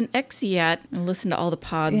they have an exeat and listen to all the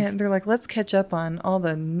pods. Yeah, they're like, let's catch up on all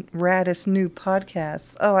the raddest new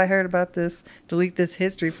podcasts. Oh, I heard about this Delete This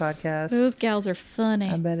History podcast. Those gals are funny.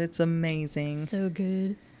 I bet it's amazing. So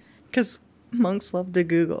good. Because monks love to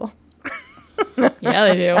Google.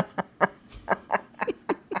 Yeah, they do.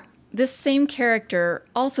 This same character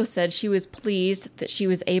also said she was pleased that she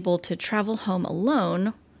was able to travel home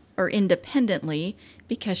alone or independently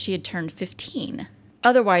because she had turned 15.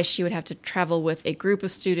 Otherwise, she would have to travel with a group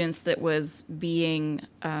of students that was being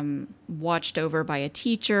watched over by a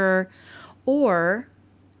teacher, or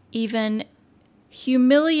even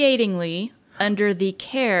humiliatingly under the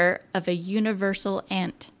care of a universal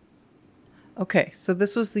aunt. Okay, so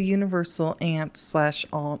this was the universal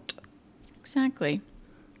aunt/aunt. Exactly.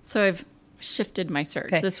 So I've shifted my search.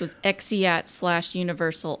 Okay. This was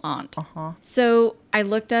exeat/universal aunt. So I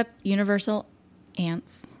looked up universal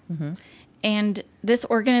aunts. Mm-hmm. And this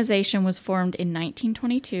organization was formed in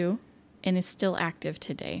 1922 and is still active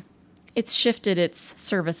today. It's shifted its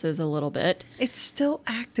services a little bit. It's still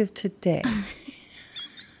active today.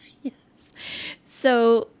 Yes.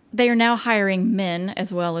 So they are now hiring men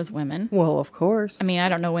as well as women. Well, of course. I mean, I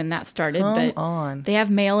don't know when that started, Come but on. They have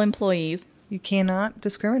male employees. You cannot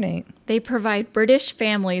discriminate. They provide British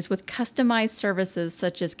families with customized services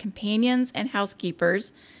such as companions and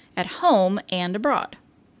housekeepers at home and abroad.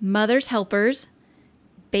 Mother's helpers,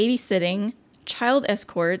 babysitting, child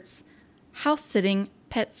escorts, house sitting,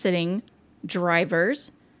 pet sitting,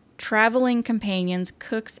 drivers, traveling companions,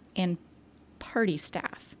 cooks, and party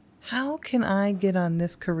staff. How can I get on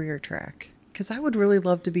this career track? Because I would really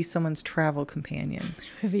love to be someone's travel companion.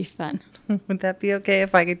 It would be fun. Would that be okay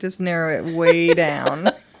if I could just narrow it way down?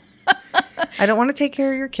 I don't want to take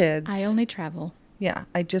care of your kids. I only travel. Yeah,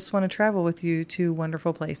 I just want to travel with you to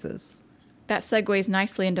wonderful places. That segues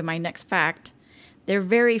nicely into my next fact. Their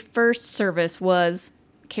very first service was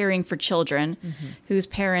caring for children whose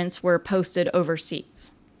parents were posted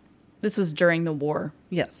overseas. This was during the war.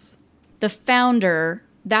 Yes. The founder,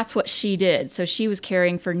 that's what she did. So she was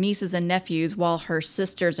caring for nieces and nephews while her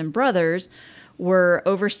sisters and brothers were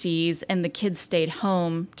overseas and the kids stayed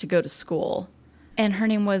home to go to school. And her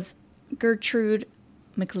name was Gertrude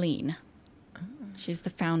McLean. She's the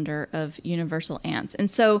founder of Universal Aunts. And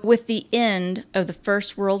so with the end of the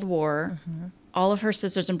First World War, all of her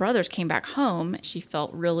sisters and brothers came back home. She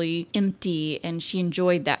felt really empty and she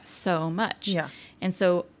enjoyed that so much. Yeah. And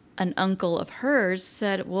so an uncle of hers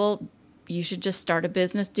said, well, you should just start a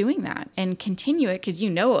business doing that and continue it because you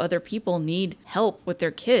know other people need help with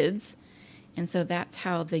their kids. And so that's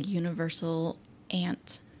how the Universal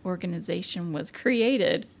Aunt organization was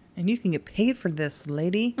created. And you can get paid for this,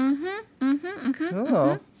 lady.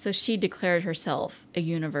 Cool. So she declared herself a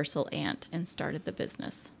universal aunt and started the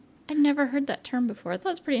business. I'd never heard that term before. I thought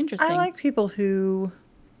it was pretty interesting. I like people who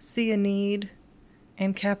see a need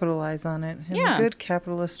and capitalize on it in a good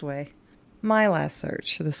capitalist way. My last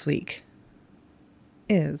search this week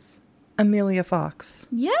is Amelia Fox.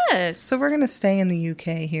 Yes. So we're going to stay in the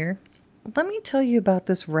UK here. Let me tell you about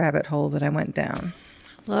this rabbit hole that I went down.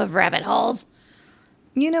 Love rabbit holes.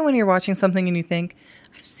 You know when you're watching something and you think,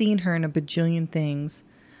 I've seen her in a bajillion things.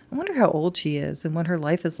 I wonder how old she is and what her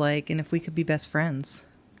life is like and if we could be best friends.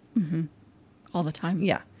 Mm-hmm. All the time.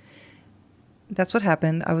 Yeah. That's what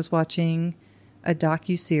happened. I was watching a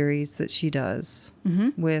docu-series that she does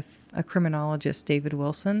with a criminologist, David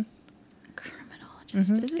Wilson.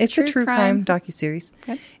 Criminologist? Is it It's a true crime docu-series.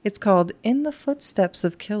 Okay. It's called In the Footsteps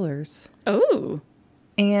of Killers. Oh.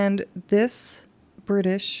 And this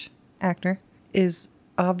British actor is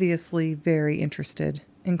obviously very interested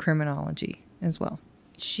in criminology as well.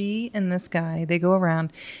 She and this guy, they go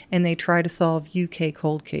around and they try to solve UK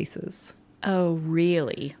cold cases.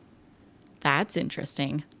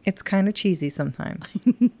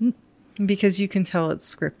 Because you can tell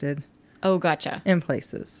it's scripted Oh, gotcha. in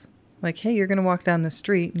places. Like, hey, you're going to walk down the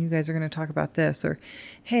street and you guys are going to talk about this. Or,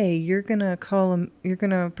 hey, you're going to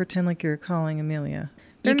pretend like you're calling Amelia.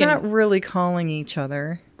 They're not really calling each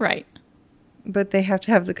other. Right. But they have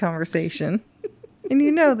to have the conversation. And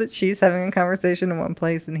you know that she's having a conversation in one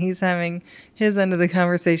place and he's having his end of the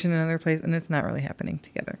conversation in another place. And it's not really happening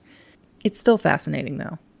together. It's still fascinating,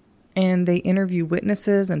 though. And they interview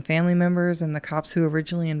witnesses and family members and the cops who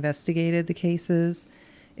originally investigated the cases,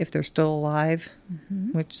 if they're still alive,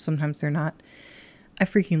 which sometimes they're not. I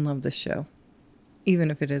freaking love this show, even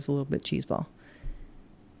if it is a little bit cheeseball.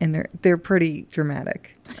 And they're pretty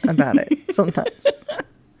dramatic about it sometimes.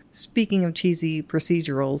 Speaking of cheesy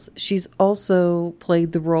procedurals, she's also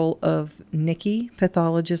played the role of Nikki,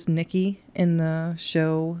 pathologist Nikki, in the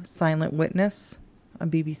show Silent Witness, a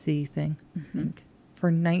BBC thing, I think. For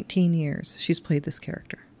 19 years, she's played this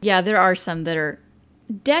character. Yeah, there are some that are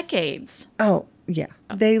decades. Oh, yeah.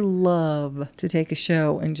 They love to take a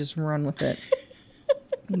show and just run with it.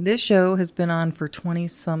 This show has been on for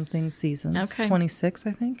 20-something seasons. Okay. 26,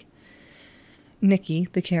 I think. Nikki,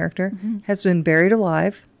 the character, has been buried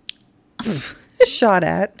alive, shot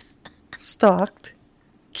at, stalked,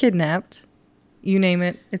 kidnapped. You name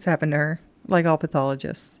it, it's happened to her. Like all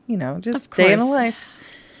pathologists. You know, just day in a life.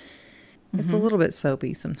 It's a little bit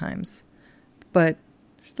soapy sometimes, but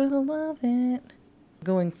still love it.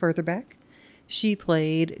 Going further back, she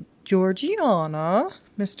played Georgiana,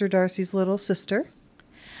 Mr. Darcy's little sister.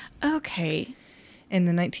 Okay. In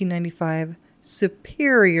the 1995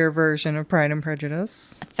 superior version of Pride and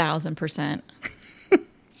Prejudice. 1,000%.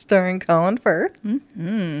 Starring Colin Firth.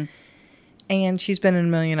 Mm-hmm. And she's been in a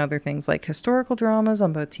million other things like historical dramas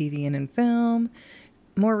on both TV and in film.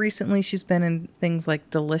 More recently, she's been in things like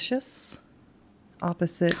Delicious,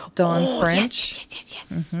 opposite Dawn French.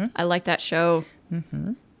 Yes. I like that show.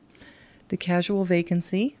 The Casual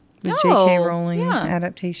Vacancy, the J.K. Rowling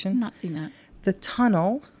adaptation. I've not seen that. The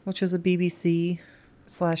Tunnel, which is a BBC/PBS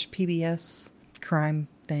crime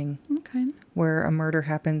thing. Okay. Where a murder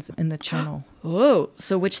happens in the channel. Oh,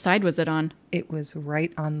 so which side was it on? It was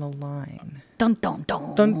right on the line. Dun, dun,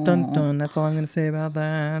 dun. Dun, dun, dun. That's all I'm going to say about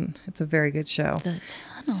that. It's a very good show. The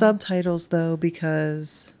Tunnel. Subtitles, though,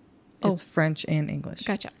 because it's French and English.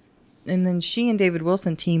 Gotcha. And then she and David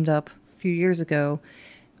Wilson teamed up a few years ago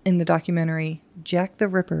in the documentary Jack the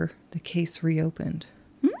Ripper, The Case Reopened.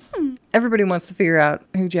 Everybody wants to figure out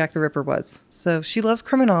who Jack the Ripper was. So she loves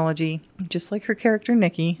criminology, just like her character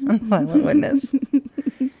Nikki on Silent Witness.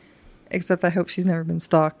 Except I hope she's never been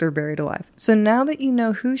stalked or buried alive. So now that you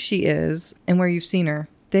know who she is and where you've seen her,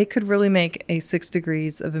 they could really make a 6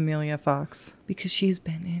 Degrees of Amelia Fox because she's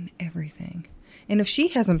been in everything. And if she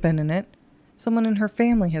hasn't been in it, someone in her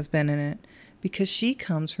family has been in it because she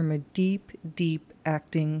comes from a deep, deep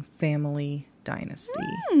acting family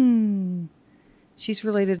dynasty. She's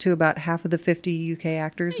related to about half of the 50 UK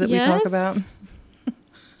actors that we talk about.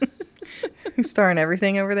 Who star in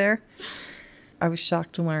everything over there. I was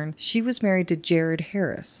shocked to learn she was married to Jared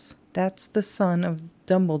Harris. That's the son of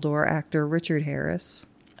Dumbledore actor Richard Harris.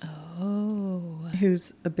 Oh.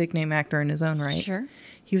 Who's a big name actor in his own right. Sure.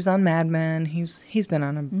 He was on Mad Men. He's been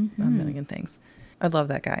on a million things. I love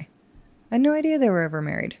that guy. I had no idea they were ever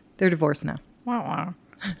married. They're divorced now. Wow.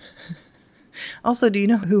 Also, do you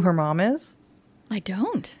know who her mom is? I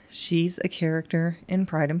don't. She's a character in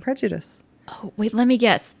Pride and Prejudice. Oh, wait, let me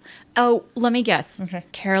guess. Okay.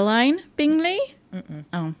 Caroline Bingley?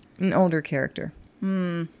 Oh. An older character.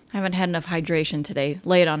 I haven't had enough hydration today.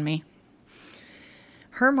 Lay it on me.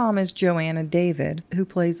 Her mom is Joanna David, who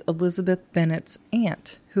plays Elizabeth Bennet's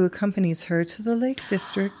aunt, who accompanies her to the Lake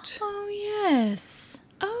District. Oh, yes.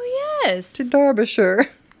 To Derbyshire.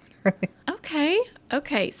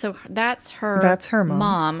 Okay. So that's her. That's her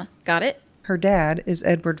mom. Got it? Her dad is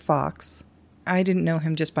Edward Fox. I didn't know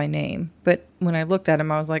him just by name, but when I looked at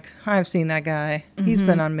him, I was like, I've seen that guy. He's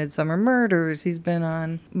been on Midsummer Murders. He's been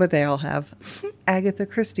on, but they all have. Agatha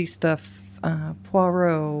Christie stuff,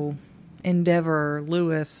 Poirot, Endeavour,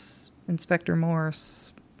 Lewis, Inspector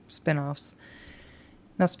Morse spinoffs.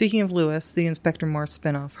 Now, speaking of Lewis, the Inspector Morse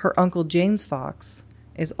spinoff, her uncle James Fox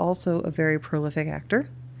is also a very prolific actor.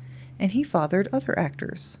 And he fathered other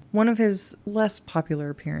actors. One of his less popular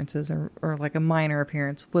appearances, or like a minor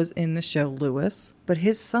appearance, was in the show Lewis. But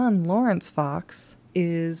his son, Lawrence Fox,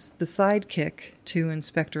 is the sidekick to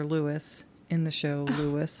Inspector Lewis in the show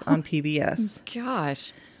Lewis on PBS.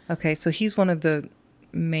 Gosh. Okay, so he's one of the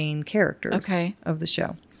main characters of the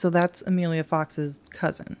show. So that's Amelia Fox's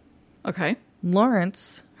cousin. Okay.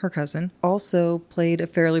 Lawrence, her cousin, also played a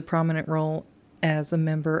fairly prominent role as a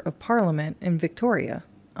member of Parliament in Victoria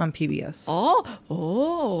on PBS.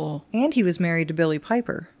 Oh. And he was married to Billie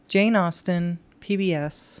Piper. Jane Austen,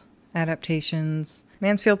 PBS, adaptations,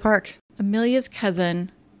 Mansfield Park. Amelia's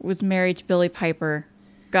cousin was married to Billie Piper.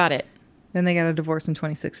 Got it. Then they got a divorce in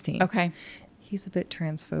 2016. Okay. He's a bit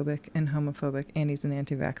transphobic and homophobic, and he's an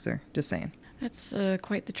anti-vaxxer. Just saying. That's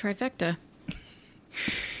quite the trifecta.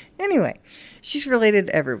 Anyway, she's related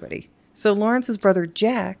to everybody. So Lawrence's brother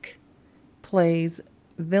Jack plays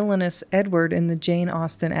villainous Edward in the Jane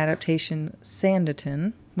Austen adaptation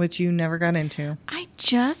Sanditon, which you never got into. I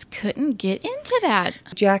just couldn't get into that.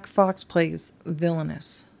 Jack Fox plays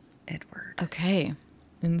villainous Edward Okay.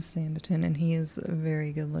 in Sanditon, and he is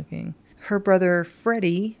very good looking. Her brother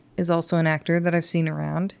Freddie is also an actor that I've seen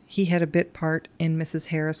around. He had a bit part in Mrs.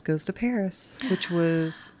 Harris Goes to Paris, which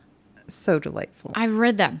was so delightful. I've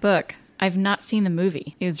read that book. I've not seen the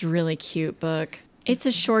movie. It was a really cute book. It's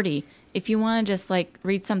a shorty. If you want to just like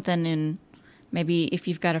read something in maybe if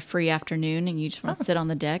you've got a free afternoon and you just want to sit on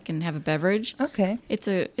the deck and have a beverage. Okay. It's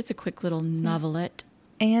a quick little novelette.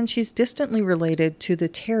 And she's distantly related to the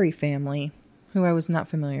Terry family, who I was not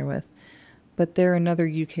familiar with. But they're another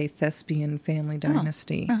UK thespian family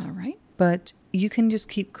dynasty. All right. But you can just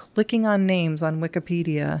keep clicking on names on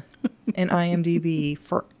Wikipedia and IMDb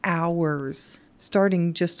for hours,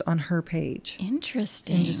 starting just on her page.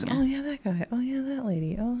 Interesting. And just, oh yeah, that guy. Oh yeah, that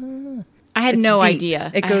lady. Oh, I had it's no deep.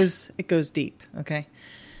 idea. It goes deep. Okay.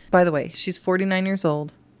 By the way, she's 49 years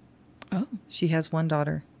old. Oh. She has one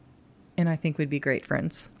daughter, and I think we'd be great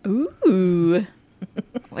friends. Ooh.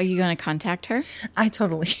 Are you going to contact her? I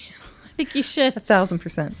totally. I think you should.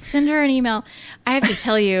 1,000%. Send her an email. I have to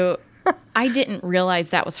tell you, I didn't realize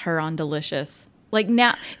that was her on Delicious. Like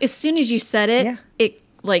now, as soon as you said it, Yeah. it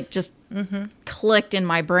like just clicked in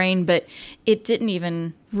my brain, but it didn't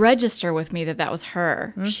even register with me that that was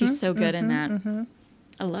her. She's so good in that.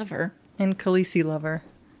 I love her. And Khaleesi Lover.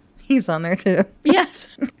 He's on there too. Yes.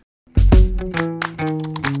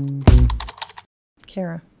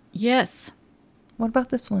 Cara, Yes. what about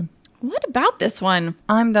this one? What about this one?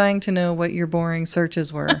 I'm dying to know what your boring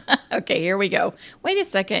searches were. Okay, here we go. Wait a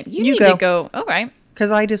second. You You need go. to go. All right.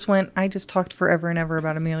 Because I just talked forever and ever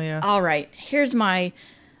about Amelia. All right. Here's my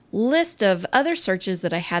list of other searches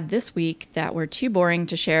that I had this week that were too boring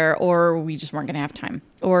to share, or we just weren't going to have time,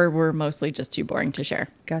 or were mostly just too boring to share.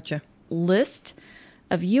 Gotcha. List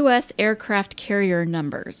of U.S. aircraft carrier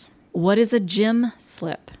numbers. What is a gym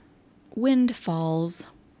slip? Windfalls.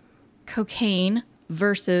 Cocaine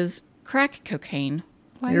versus crack cocaine.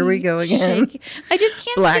 Why Here are we you go again. shaking? I just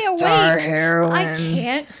can't Black stay awake. tar heroin. I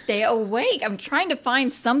can't stay awake. I'm trying to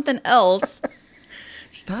find something else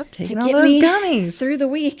Stop to taking all get those me gummies. through the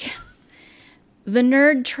week. The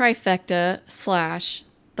nerd trifecta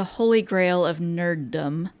 / the holy grail of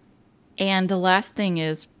nerddom. And the last thing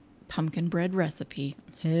is pumpkin bread recipe.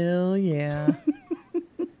 Hell yeah.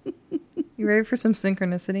 You ready for some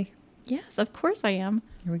synchronicity? Yes, of course I am.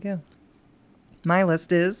 Here we go. My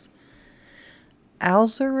list is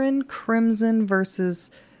Alizarin Crimson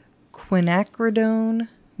versus Quinacridone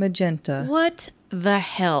Magenta. What the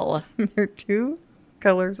hell? They're two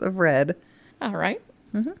colors of red. All right.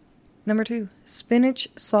 Number 2, spinach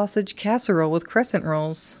sausage casserole with crescent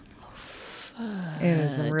rolls. It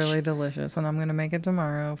is really delicious, and I'm going to make it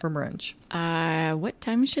tomorrow for brunch. What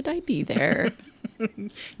time should I be there?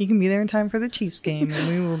 You can be there in time for the Chiefs game, and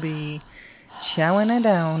we will be chowing it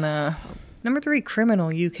down. Number 3, Criminal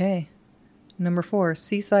UK. Number 4,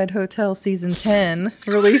 Seaside Hotel Season 10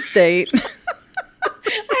 release date.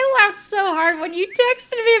 I laughed so hard when you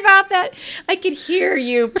texted me about that. I could hear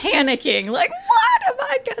you panicking. Like, what am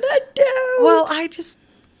I going to do? Well, I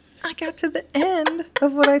got to the end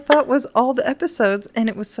of what I thought was all the episodes, and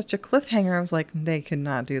it was such a cliffhanger. I was like, they could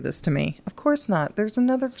not do this to me. Of course not. There's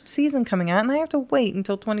another season coming out, and I have to wait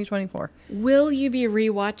until 2024. Will you be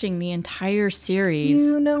rewatching the entire series?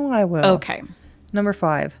 You know I will. Okay. Number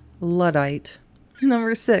 5, Luddite.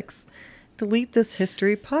 Number 6, Delete This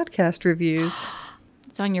History podcast reviews.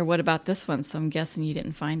 It's on your what about this one, so I'm guessing you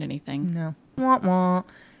didn't find anything. No. Wah wah.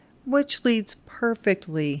 Which leads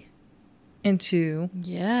perfectly into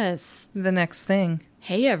Yes. the next thing.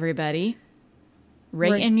 Hey, everybody.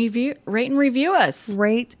 Rate and review us.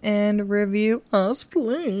 Rate and review us,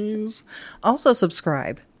 please. Also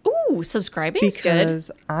subscribe. Ooh, subscribing is good.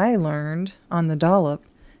 Because I learned on the dollop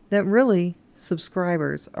that really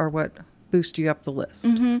subscribers are what boost you up the list.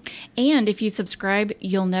 And if you subscribe,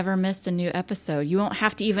 you'll never miss a new episode. You won't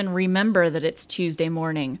have to even remember that it's Tuesday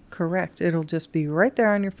morning. Correct. It'll just be right there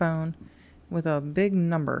on your phone with a big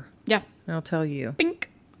number. Yeah. It'll tell you. Bink.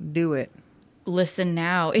 Do it. Listen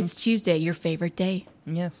now. It's Tuesday, your favorite day.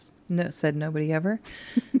 Yes. No, said nobody ever.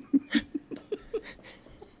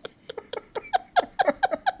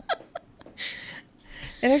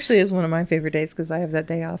 It actually is one of my favorite days because I have that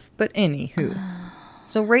day off. But anywho.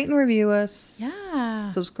 So rate and review us. Yeah.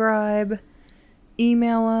 Subscribe.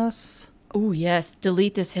 Email us. Oh, yes.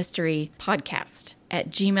 Delete This History podcast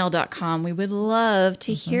at gmail.com. We would love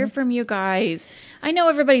to hear from you guys. I know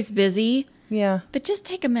everybody's busy. Yeah. But just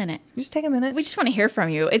take a minute. Just take a minute. We just want to hear from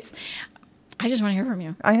you. I just want to hear from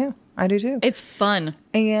you. I know. I do too. It's fun.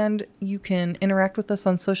 And you can interact with us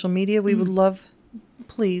on social media. We would love,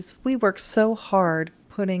 please. We work so hard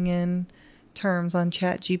putting in terms on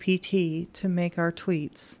ChatGPT to make our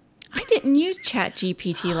tweets. I didn't use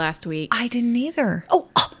ChatGPT last week. I didn't either. Oh,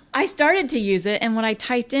 I started to use it, and when I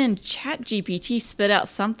typed in ChatGPT, spit out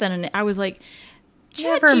something, and I was like,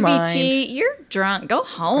 Never mind. ChatGPT, you're drunk. Go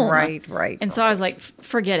home. Right. And so I was like,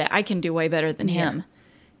 forget it. I can do way better than him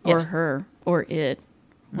or her or it,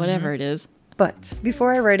 whatever it is. But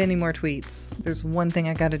before I write any more tweets, there's one thing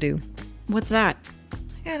I got to do. What's that?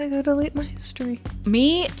 I got to go delete my history.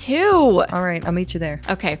 Me too. All right. I'll meet you there.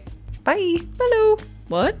 Okay. Bye. Hello.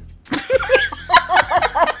 What?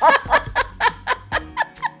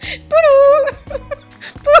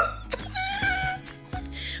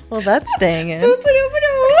 Well, that's staying in. I'm gonna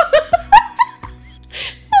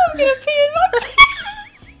pee in my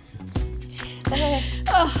pants.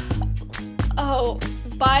 Oh,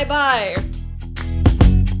 bye.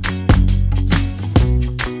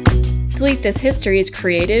 Delete This History is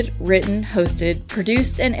created, written, hosted,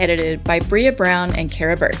 produced, and edited by Brea Brown and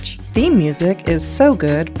Cara Birch. Theme music is So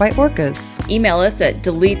Good by Orcas. Email us at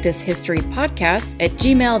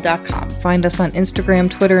deletethisthistorypodcast@gmail.com. Find us on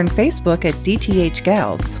Instagram, Twitter, and Facebook at DTH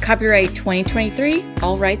Gals. Copyright 2023,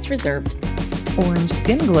 all rights reserved. Orange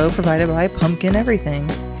Skin Glow provided by Pumpkin Everything.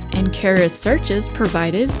 And Cara's searches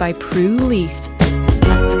provided by Prue Leith.